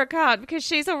 Unless you're Bricard, because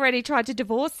she's already tried to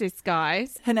divorce this guy.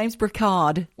 Her name's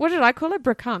Bricard. What did I call her?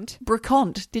 Bricant?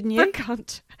 Bricant, didn't you?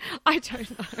 Bricant. I don't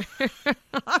know.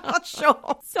 I'm not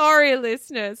sure. Sorry,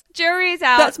 listeners. Jury's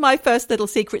out. That's my first little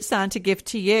secret Santa gift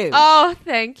to you. Oh,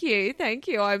 thank you. Thank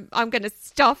you. I'm going to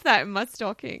stuff that in my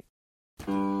stocking.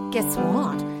 Guess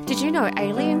what? Did you know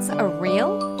aliens are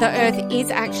real? The Earth is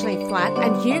actually flat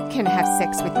and you can have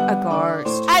sex with a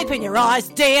ghost. Open your eyes,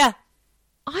 dear.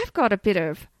 I've got a bit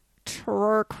of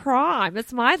true crime.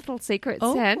 It's my little secret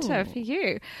Santa for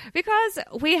you. Because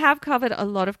we have covered a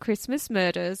lot of Christmas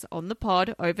murders on the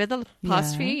pod over the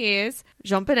past few years.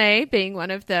 Jean Bonnet being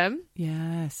one of them.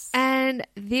 Yes. And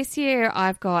this year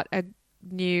I've got a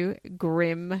new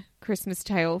grim Christmas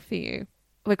tale for you.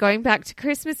 We're going back to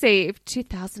Christmas Eve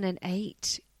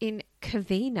 2008 in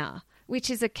Covina, which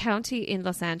is a county in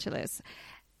Los Angeles.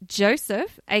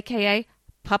 Joseph, a.k.a.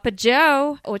 Papa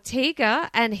Joe Ortega,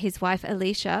 and his wife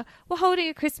Alicia were holding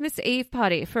a Christmas Eve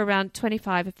party for around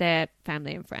 25 of their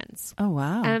family and friends. Oh,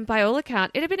 wow. And by all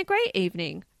accounts, it had been a great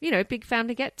evening. You know, big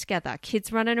family get-together,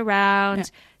 kids running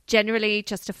around, generally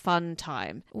just a fun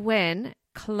time. When,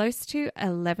 close to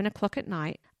 11 o'clock at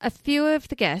night, a few of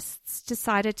the guests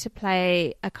decided to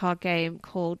play a card game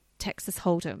called Texas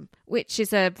Hold'em, which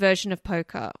is a version of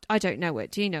poker. I don't know it.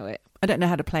 Do you know it? I don't know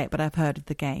how to play it, but I've heard of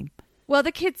the game. Well,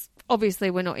 the kids obviously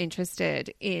were not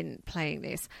interested in playing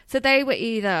this. So they were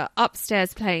either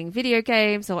upstairs playing video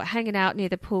games or hanging out near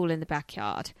the pool in the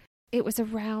backyard. It was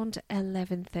around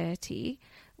 11:30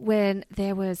 when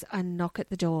there was a knock at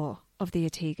the door of the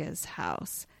Ortega's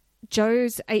house.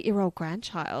 Joe's 8-year-old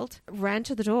grandchild ran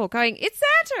to the door going, "It's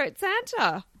Santa! It's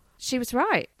Santa!" She was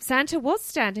right. Santa was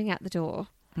standing at the door.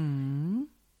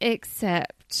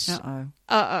 Except...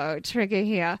 trigger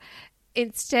here.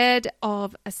 Instead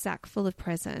of a sack full of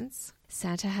presents,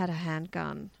 Santa had a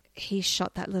handgun. He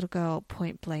shot that little girl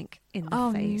point blank in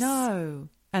the face. Oh, no.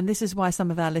 And this is why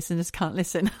some of our listeners can't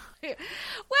listen.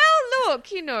 Well,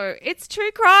 look, you know, it's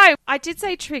true crime. I did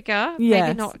say trigger. Yes.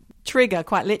 Maybe not. Trigger,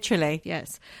 quite literally.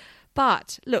 Yes.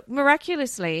 But look,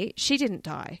 miraculously, she didn't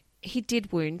die. He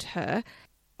did wound her.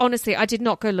 Honestly, I did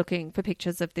not go looking for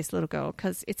pictures of this little girl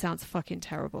because it sounds fucking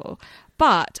terrible.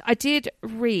 But I did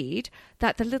read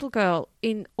that the little girl,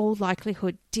 in all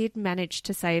likelihood, did manage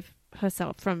to save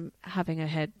herself from having her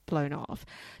head blown off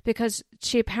because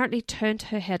she apparently turned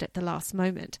her head at the last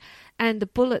moment and the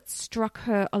bullet struck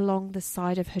her along the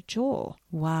side of her jaw.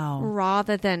 Wow.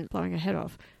 Rather than blowing her head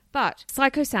off. But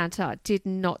Psycho Santa did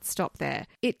not stop there.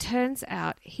 It turns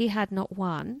out he had not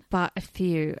one, but a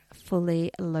few fully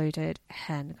loaded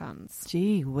handguns.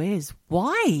 Gee whiz.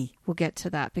 Why? We'll get to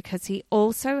that because he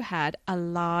also had a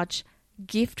large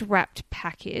gift-wrapped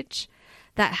package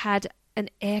that had an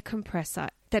air compressor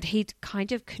that he'd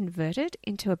kind of converted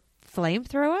into a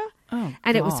flamethrower. Oh,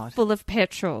 and God. It was full of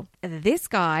petrol. And this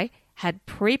guy had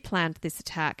pre-planned this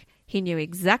attack. He knew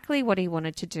exactly what he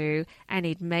wanted to do, and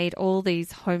he'd made all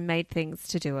these homemade things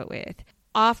to do it with.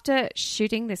 After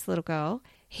shooting this little girl,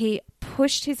 he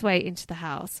pushed his way into the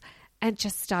house and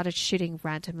just started shooting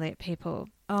randomly at people.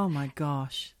 Oh, my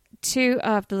gosh. 2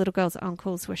 of the little girl's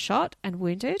uncles were shot and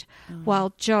wounded, while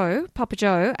Papa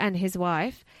Joe and his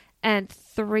wife and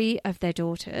 3 of their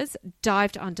daughters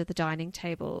dived under the dining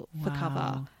table for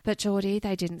cover. But Geordie,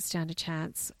 they didn't stand a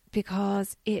chance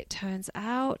because it turns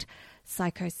out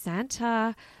Psycho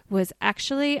Santa was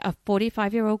actually a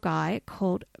 45-year-old guy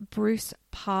called Bruce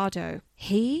Pardo.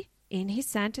 He, in his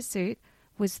Santa suit,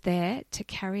 was there to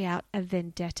carry out a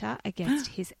vendetta against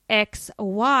his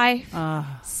ex-wife,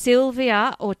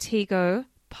 Sylvia Ortego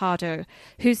Pardo,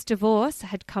 whose divorce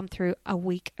had come through a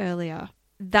week earlier.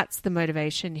 That's the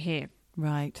motivation here.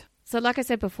 Right. So like I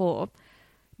said before,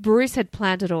 Bruce had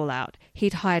planned it all out.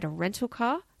 He'd hired a rental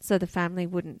car so the family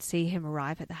wouldn't see him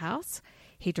arrive at the house.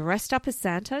 He dressed up as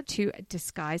Santa to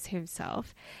disguise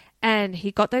himself, and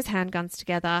he got those handguns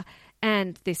together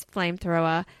and this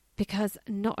flamethrower because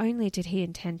not only did he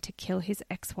intend to kill his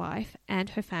ex-wife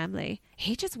and her family,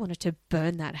 he just wanted to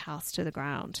burn that house to the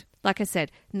ground. Like I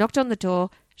said, knocked on the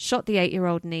door, shot the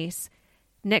 8-year-old niece.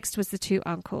 Next was the 2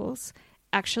 uncles.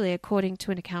 Actually, according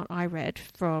to an account I read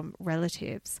from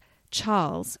relatives,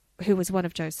 Charles, who was one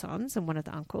of Joe's sons and one of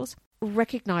the uncles,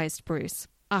 recognized Bruce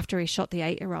after he shot the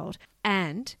 8-year-old,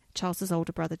 and Charles's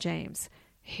older brother James,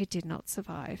 who did not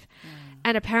survive.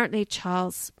 And apparently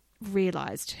Charles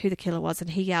realized who the killer was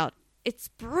and he yelled, "It's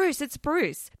Bruce, it's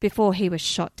Bruce," before he was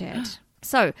shot dead.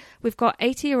 So we've got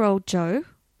 80-year-old Joe,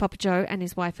 Papa Joe, and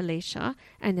his wife Alicia,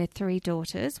 and their 3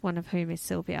 daughters, one of whom is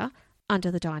Sylvia,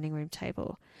 under the dining room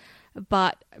table.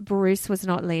 But Bruce was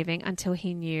not leaving until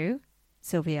he knew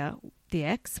Sylvia, the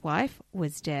ex-wife,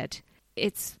 was dead.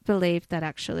 It's believed that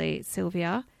actually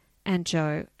Sylvia and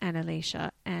Joe and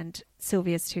Alicia and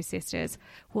Sylvia's 2 sisters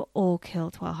were all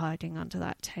killed while hiding under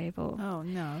that table. Oh,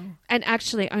 no. And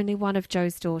actually only one of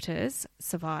Joe's daughters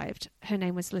survived. Her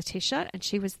name was Letitia, and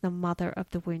she was the mother of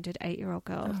the wounded 8-year-old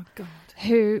girl. Oh, God.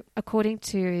 Who, according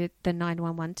to the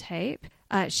 911 tape,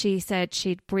 she said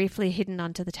she'd briefly hidden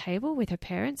under the table with her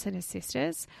parents and her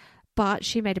sisters, but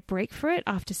she made a break for it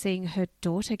after seeing her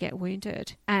daughter get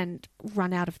wounded and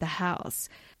run out of the house.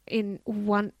 In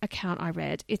one account I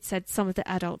read, it said some of the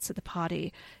adults at the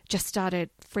party just started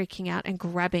freaking out and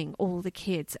grabbing all the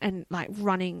kids and like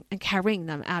running and carrying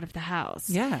them out of the house.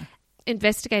 Yeah.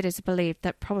 Investigators believe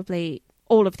that probably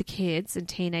all of the kids and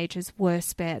teenagers were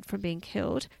spared from being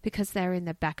killed because they were in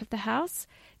the back of the house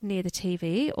near the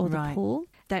TV or the pool.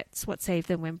 That's what saved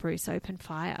them when Bruce opened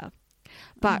fire.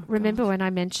 But remember when I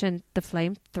mentioned the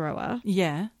flamethrower?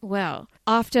 Yeah. Well,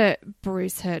 after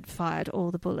Bruce had fired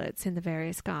all the bullets in the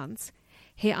various guns,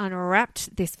 he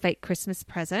unwrapped this fake Christmas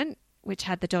present, which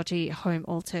had the dodgy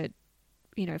home-altered,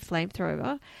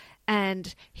 flamethrower,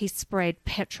 and he sprayed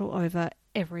petrol over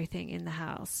everything in the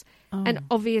house. Oh. And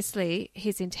obviously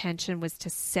his intention was to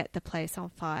set the place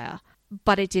on fire,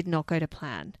 but it did not go to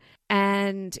plan.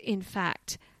 And in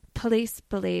fact, police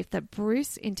believe that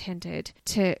Bruce intended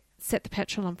to set the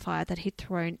petrol on fire that he'd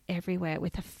thrown everywhere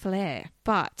with a flare.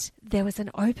 But there was an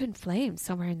open flame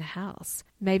somewhere in the house,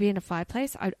 maybe in a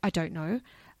fireplace, I don't know.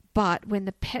 But when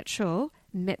the petrol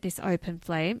met this open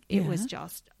flame, it was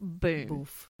just boom.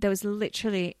 Boof. There was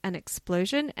literally an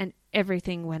explosion and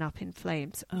everything went up in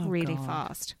flames really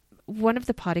fast. One of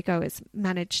the partygoers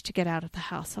managed to get out of the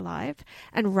house alive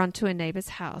and run to a neighbour's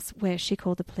house where she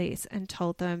called the police and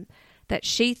told them that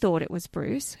she thought it was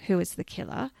Bruce who was the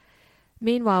killer.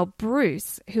 Meanwhile,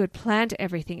 Bruce, who had planned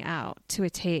everything out to a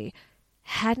T,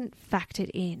 hadn't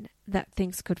factored in that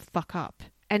things could fuck up.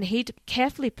 And he'd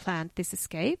carefully planned this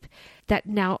escape that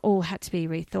now all had to be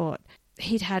rethought.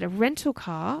 He'd had a rental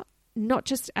car, not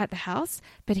just at the house,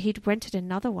 but he'd rented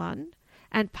another one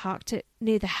and parked it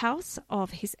near the house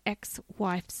of his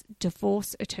ex-wife's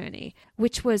divorce attorney,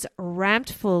 which was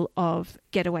rammed full of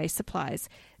getaway supplies,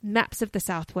 maps of the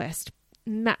Southwest,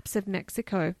 maps of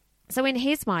Mexico. So in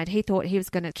his mind, he thought he was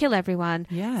going to kill everyone,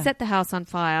 set the house on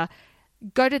fire,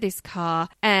 go to this car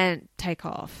and take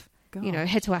off.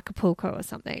 head to Acapulco or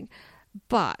something.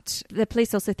 But the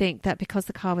police also think that because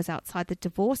the car was outside the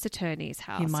divorce attorney's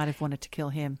house... He might have wanted to kill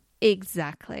him.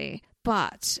 Exactly.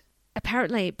 But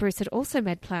apparently Bruce had also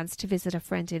made plans to visit a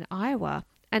friend in Iowa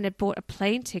and had bought a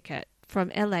plane ticket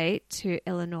from LA to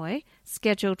Illinois,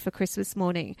 scheduled for Christmas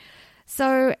morning.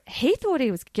 So he thought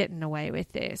he was getting away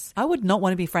with this. I would not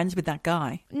want to be friends with that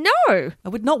guy. No. I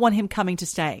would not want him coming to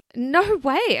stay. No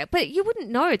way. But you wouldn't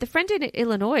know. The friend in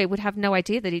Illinois would have no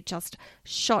idea that he just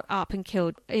shot up and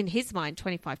killed, in his mind,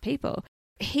 25 people.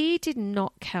 He did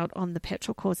not count on the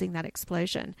petrol causing that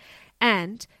explosion.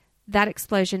 And that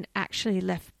explosion actually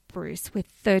left Bruce with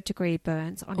third-degree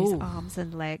burns on his arms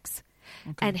and legs.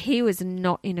 Okay. And he was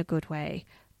not in a good way.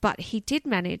 But he did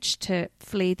manage to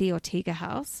flee the Ortega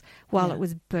house while it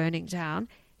was burning down.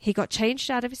 He got changed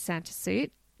out of his Santa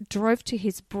suit, drove to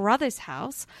his brother's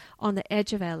house on the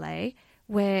edge of LA,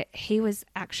 where he was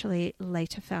actually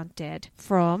later found dead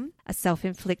from a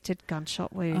self-inflicted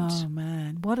gunshot wound. Oh,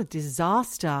 man. What a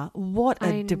disaster. What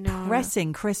a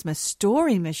depressing Christmas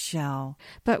story, Michelle.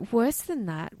 But worse than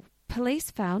that, police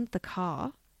found the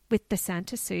car with the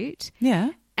Santa suit.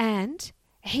 Yeah. And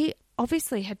he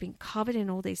obviously had been covered in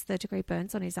all these third-degree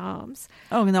burns on his arms.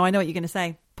 Oh, no, I know what you're going to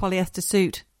say. Polyester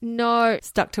suit. No.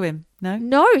 Stuck to him. No?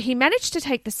 No, he managed to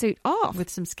take the suit off. With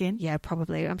some skin? Yeah,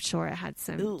 probably. I'm sure it had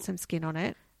some skin on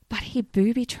it. But he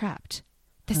booby-trapped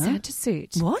the Santa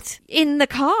suit. What? In the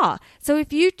car. So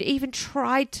if you even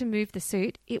tried to move the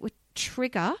suit, it would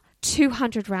trigger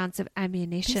 200 rounds of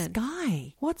ammunition. This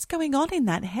guy, what's going on in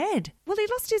that head? Well, he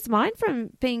lost his mind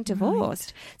from being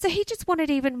divorced. Right. So he just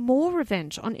wanted even more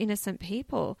revenge on innocent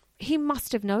people. He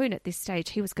must have known at this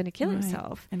stage he was going to kill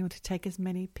himself. In order to take as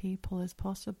many people as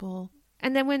possible.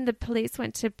 And then when the police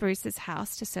went to Bruce's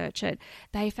house to search it,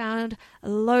 they found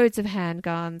loads of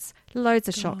handguns, loads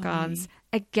of shotguns,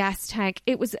 a gas tank.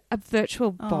 It was a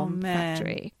virtual bomb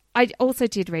factory. I also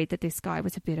did read that this guy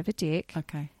was a bit of a dick.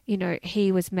 Okay. You know,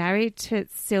 he was married to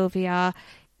Sylvia.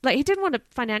 Like, he didn't want to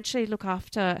financially look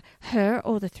after her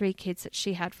or the 3 kids that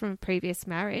she had from a previous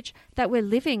marriage that were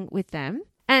living with them.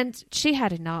 And she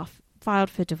had enough, filed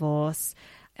for divorce.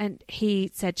 And he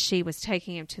said she was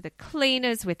taking him to the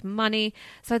cleaners with money.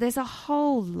 So there's a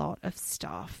whole lot of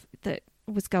stuff that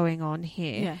was going on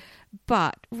here. Yeah.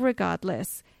 But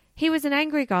regardless, he was an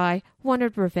angry guy,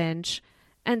 wanted revenge.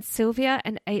 And Sylvia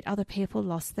and 8 other people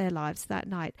lost their lives that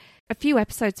night. A few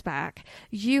episodes back,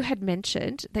 you had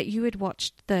mentioned that you had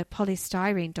watched the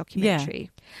polystyrene documentary.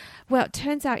 Yeah. Well, it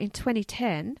turns out in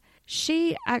 2010,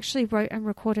 she actually wrote and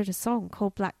recorded a song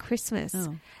called Black Christmas.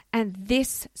 Oh. And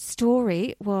this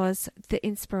story was the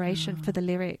inspiration for the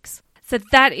lyrics. So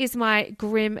that is my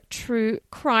grim, true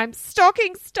crime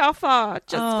stocking stuffer.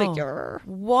 Just for your...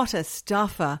 What a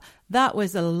stuffer. That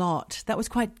was a lot. That was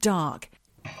quite dark.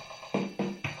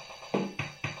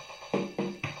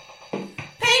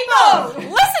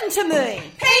 Listen to me!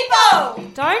 People!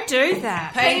 Don't do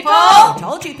that. People! I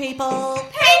told you, people!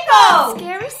 People!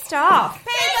 Scary stuff.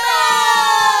 People!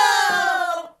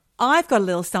 I've got a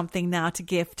little something now to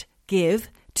give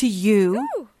to you,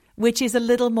 which is a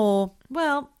little more,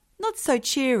 well, not so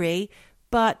cheery,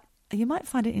 but you might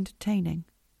find it entertaining.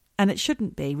 And it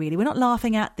shouldn't be, really. We're not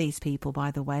laughing at these people,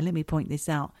 by the way. Let me point this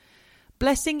out.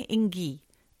 Blessing Ingi,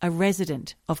 a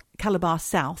resident of Calabar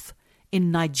South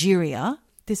in Nigeria,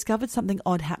 discovered something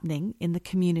odd happening in the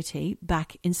community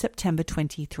back in September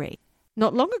 23.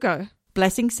 Not long ago.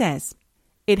 Blessing says,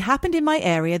 "It happened in my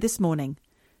area this morning.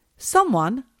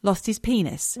 Someone lost his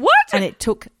penis. What? And it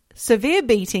took severe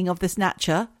beating of the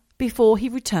snatcher before he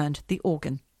returned the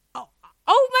organ." Oh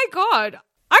my God.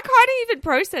 I can't even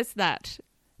process that.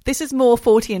 This is more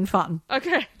Fortean fun.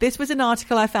 Okay. This was an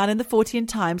article I found in the Fortean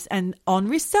Times, and on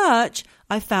research,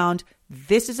 I found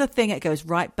this is a thing that goes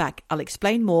right back. I'll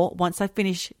explain more once I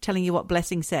finish telling you what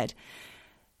Blessing said.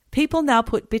 People now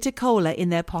put bitter cola in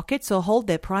their pockets or hold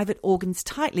their private organs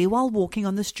tightly while walking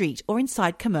on the street or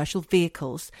inside commercial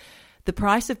vehicles. The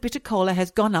price of bitter cola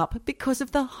has gone up because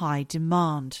of the high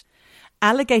demand.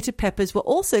 Alligator peppers were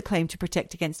also claimed to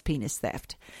protect against penis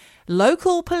theft.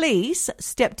 Local police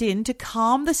stepped in to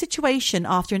calm the situation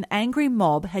after an angry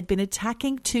mob had been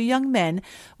attacking 2 young men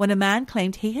when a man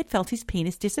claimed he had felt his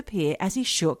penis disappear as he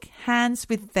shook hands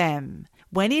with them.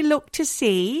 When he looked to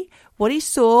see, what he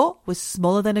saw was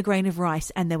smaller than a grain of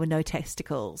rice and there were no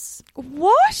testicles.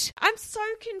 What? I'm so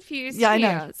confused here. I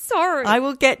know. Sorry. I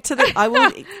will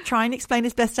try and explain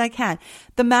as best I can.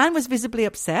 The man was visibly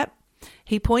upset.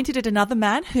 He pointed at another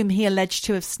man whom he alleged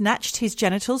to have snatched his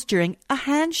genitals during a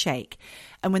handshake.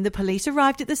 And when the police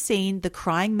arrived at the scene, the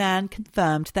crying man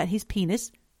confirmed that his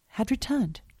penis had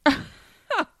returned.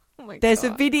 my There's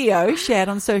God. a video shared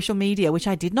on social media, which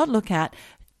I did not look at,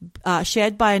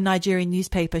 shared by a Nigerian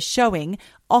newspaper showing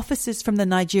officers from the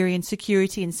Nigerian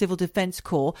Security and Civil Defense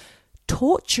Corps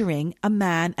torturing a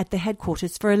man at the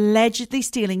headquarters for allegedly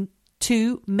stealing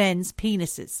 2 men's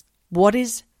penises. What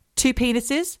is 2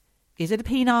 penises? Is it a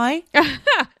peni?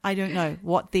 I don't know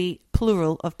what the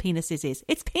plural of penises is.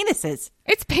 It's penises.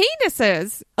 It's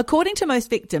penises. According to most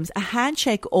victims, a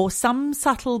handshake or some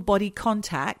subtle body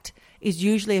contact is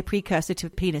usually a precursor to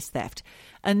penis theft.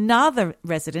 Another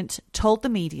resident told the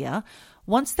media,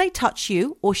 once they touch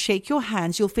you or shake your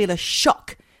hands, you'll feel a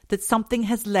shock that something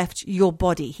has left your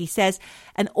body. He says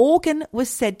an organ was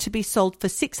said to be sold for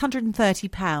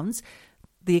 £630,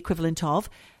 the equivalent of,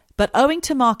 but owing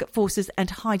to market forces and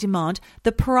high demand,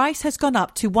 the price has gone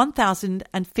up to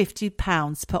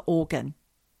 £1,050 per organ.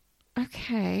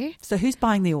 Okay. So who's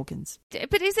buying the organs?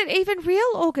 But is it even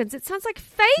real organs? It sounds like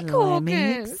fake Let me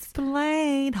organs.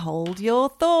 explain. Hold your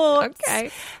thoughts.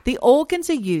 Okay. The organs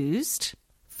are used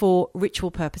for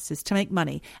ritual purposes to make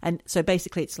money. And so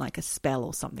basically it's like a spell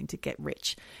or something to get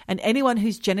rich. And anyone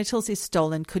whose genitals is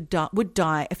stolen would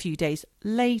die a few days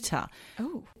later.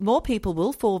 Oh. More people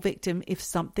will fall victim if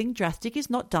something drastic is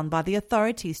not done by the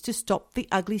authorities to stop the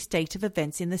ugly state of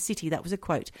events in the city. That was a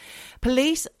quote.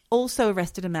 Police also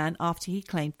arrested a man after he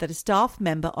claimed that a staff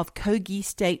member of Kogi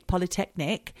State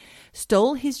Polytechnic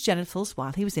stole his genitals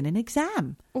while he was in an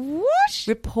exam. What?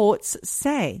 Reports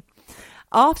say.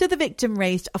 After the victim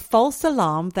raised a false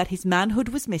alarm that his manhood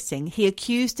was missing, he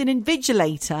accused an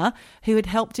invigilator who had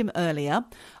helped him earlier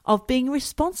of being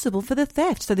responsible for the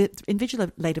theft. So the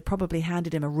invigilator probably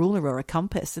handed him a ruler or a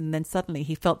compass, and then suddenly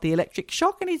he felt the electric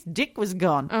shock and his dick was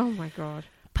gone. Oh, my God.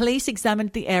 Police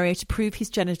examined the area to prove his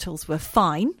genitals were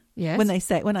fine. Yes. When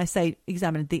I say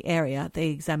examined the area, they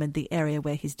examined the area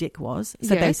where his dick was.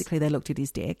 So Yes. basically they looked at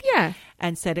his dick. Yeah.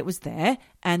 And said it was there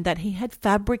and that he had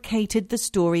fabricated the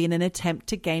story in an attempt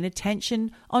to gain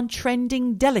attention on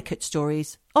trending delicate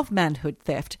stories of manhood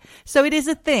theft. So it is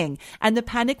a thing. And the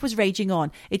panic was raging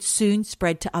on. It soon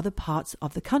spread to other parts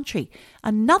of the country.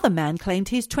 Another man claimed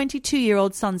his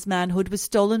 22-year-old son's manhood was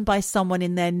stolen by someone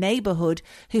in their neighborhood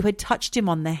who had touched him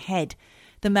on the head.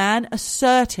 The man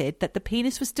asserted that the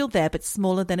penis was still there, but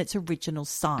smaller than its original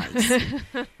size.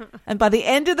 And by the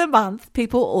end of the month,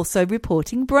 people were also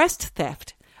reporting breast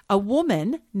theft. A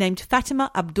woman named Fatima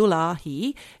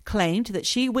Abdullahi claimed that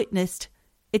she witnessed,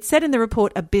 it said in the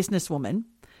report, a businesswoman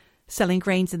selling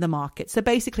grains in the market. So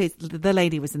basically, the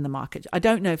lady was in the market. I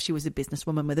don't know if she was a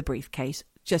businesswoman with a briefcase,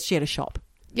 just she had a shop.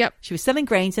 Yep. She was selling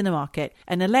grains in the market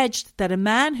and alleged that a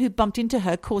man who bumped into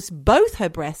her caused both her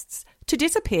breasts to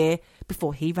disappear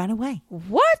before he ran away.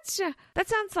 What? That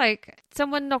sounds like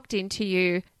someone knocked into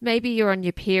you. Maybe you're on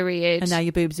your period. And now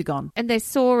your boobs are gone. And they're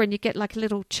sore and you get like a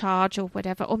little charge or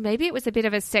whatever. Or maybe it was a bit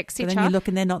of a sexy So then charge. you look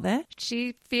and they're not there?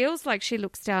 She feels like she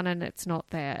looks down and it's not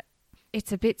there.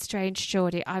 It's a bit strange,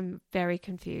 Geordie. I'm very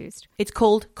confused. It's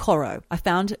called Coro. I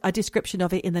found a description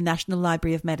of it in the National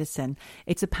Library of Medicine.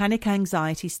 It's a panic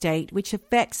anxiety state which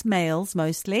affects males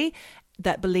mostly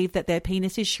that believe that their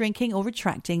penis is shrinking or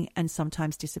retracting and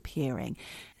sometimes disappearing.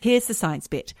 Here's the science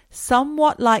bit.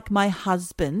 Somewhat like my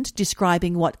husband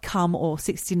describing what cum or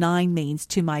 69 means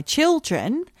to my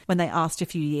children when they asked a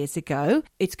few years ago,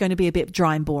 it's going to be a bit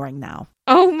dry and boring now.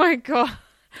 Oh my God.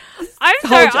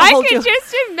 I can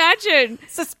just imagine.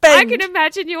 Suspend. I can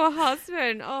imagine your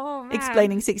husband. Oh, man.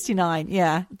 Explaining 69.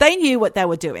 Yeah. They knew what they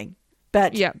were doing,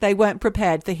 but they weren't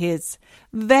prepared for his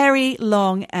very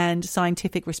long and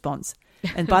scientific response.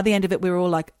 And by the end of it, we were all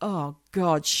like, oh,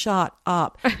 God, shut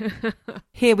up.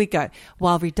 Here we go.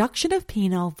 While reduction of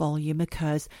penile volume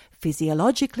occurs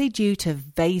physiologically due to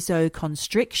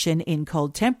vasoconstriction in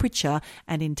cold temperature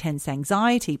and intense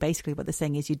anxiety, basically what they're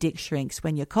saying is your dick shrinks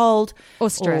when you're cold or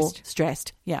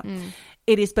stressed. Yeah.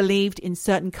 It is believed in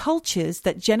certain cultures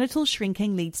that genital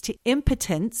shrinking leads to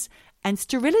impotence and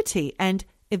sterility and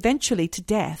eventually to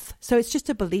death. So it's just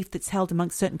a belief that's held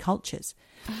amongst certain cultures.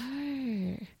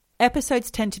 Oh. Episodes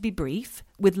tend to be brief,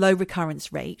 with low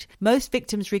recurrence rate. Most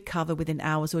victims recover within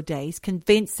hours or days,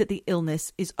 convinced that the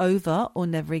illness is over or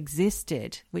never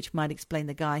existed, which might explain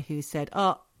the guy who said,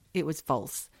 oh, it was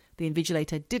false. The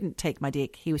invigilator didn't take my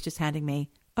dick. He was just handing me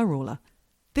a ruler.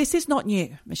 This is not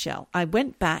new, Michelle. I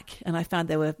went back and I found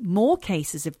there were more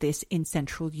cases of this in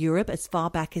Central Europe as far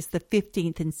back as the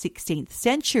 15th and 16th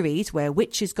centuries, where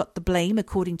witches got the blame,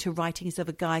 according to writings of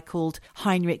a guy called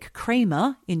Heinrich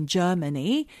Kramer in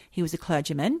Germany. He was a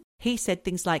clergyman. He said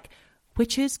things like,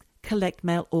 witches collect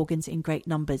male organs in great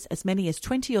numbers, as many as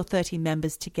 20 or 30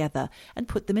 members together, and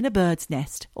put them in a bird's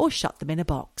nest or shut them in a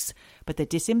box. But the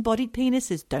disembodied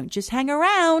penises don't just hang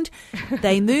around.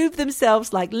 They move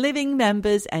themselves like living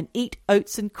members and eat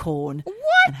oats and corn. What?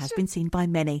 And has been seen by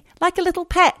many. Like a little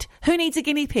pet. Who needs a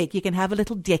guinea pig? You can have a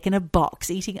little dick in a box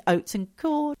eating oats and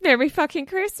corn. Merry fucking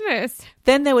Christmas.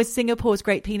 Then there was Singapore's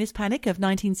Great Penis Panic of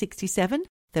 1967.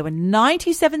 There were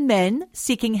 97 men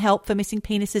seeking help for missing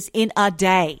penises in a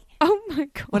day. Oh my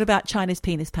God. What about China's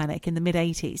penis panic in the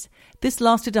mid-80s? This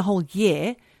lasted a whole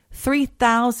year.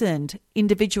 3,000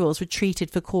 individuals were treated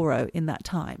for Koro in that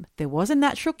time. There was a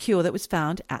natural cure that was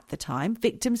found at the time.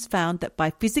 Victims found that by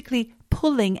physically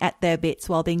pulling at their bits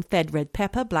while being fed red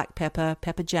pepper, black pepper,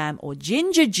 pepper jam, or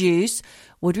ginger juice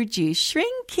would reduce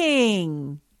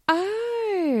shrinking.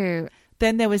 Oh.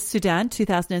 Then there was Sudan,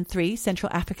 2003,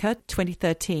 Central Africa,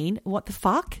 2013. What the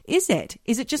fuck is it?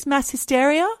 Is it just mass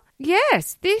hysteria?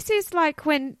 Yes, this is like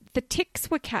when the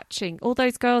ticks were catching, all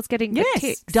those girls getting the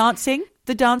ticks. Dancing,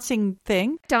 the dancing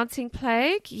thing. Dancing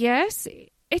plague, yes.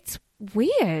 It's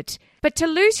weird. But to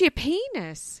lose your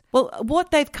penis. Well, what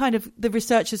the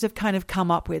researchers have kind of come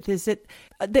up with is that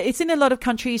it's in a lot of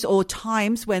countries or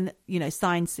times when,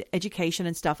 science education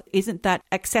and stuff isn't that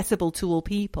accessible to all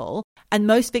people. And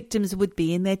most victims would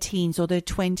be in their teens or their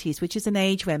 20s, which is an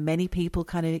age where many people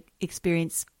kind of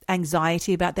experience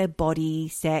anxiety about their body,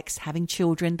 sex, having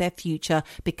children, their future,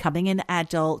 becoming an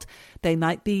adult. They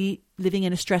might be living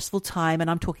in a stressful time, and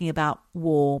I'm talking about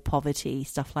war, poverty,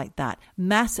 stuff like that.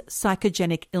 Mass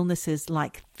psychogenic illnesses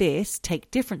like this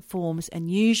take different forms and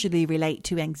usually relate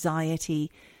to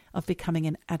anxiety of becoming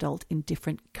an adult in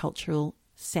different cultural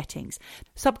settings.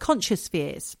 Subconscious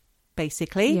fears.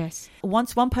 Basically, yes.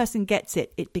 Once one person gets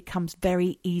it, it becomes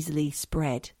very easily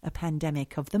spread. A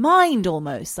pandemic of the mind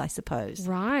almost, I suppose.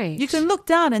 Right. You can look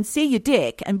down and see your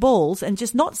dick and balls and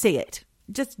just not see it.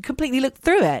 Just completely look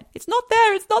through it. It's not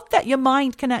there. It's not there. Your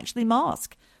mind can actually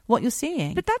mask what you're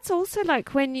seeing. But that's also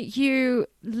like when you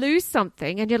lose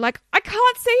something and you're like, I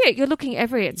can't see it. You're looking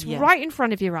everywhere. It's right in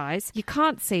front of your eyes. You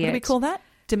can't see it. What do we call that?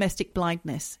 Domestic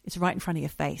blindness. It's right in front of your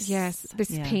face. Yes, this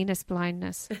penis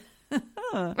blindness.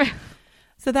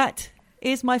 So that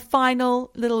is my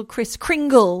final little Kris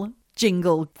Kringle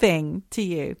jingle thing to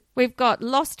you. We've got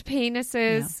lost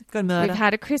penises. Got murder. We've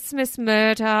had a Christmas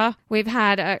murder. We've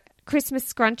had a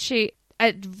Christmas scrunchie,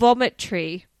 a vomit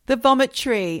tree. The vomit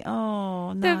tree.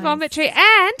 Oh, nice. The vomit tree.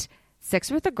 And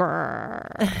sex with a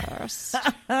girls.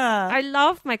 I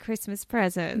love my Christmas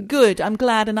present. Good. I'm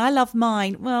glad. And I love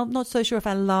mine. Well, not so sure if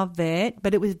I love it,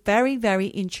 but it was very, very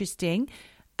interesting.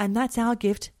 And that's our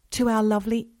gift to our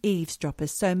lovely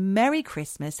eavesdroppers. So Merry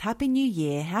Christmas, Happy New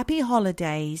Year, Happy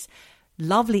Holidays,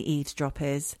 lovely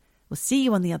eavesdroppers. We'll see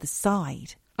you on the other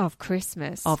side of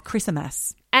Christmas. Of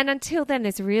Christmas. And until then,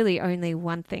 there's really only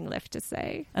one thing left to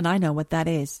say. And I know what that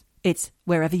is. It's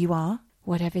wherever you are,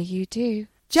 whatever you do,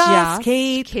 just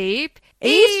keep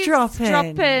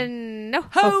eavesdropping.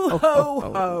 Ho, ho,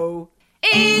 ho.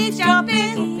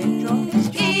 Eavesdropping.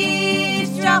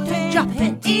 Eavesdropping.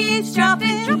 Eavesdropping.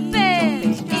 Eavesdropping.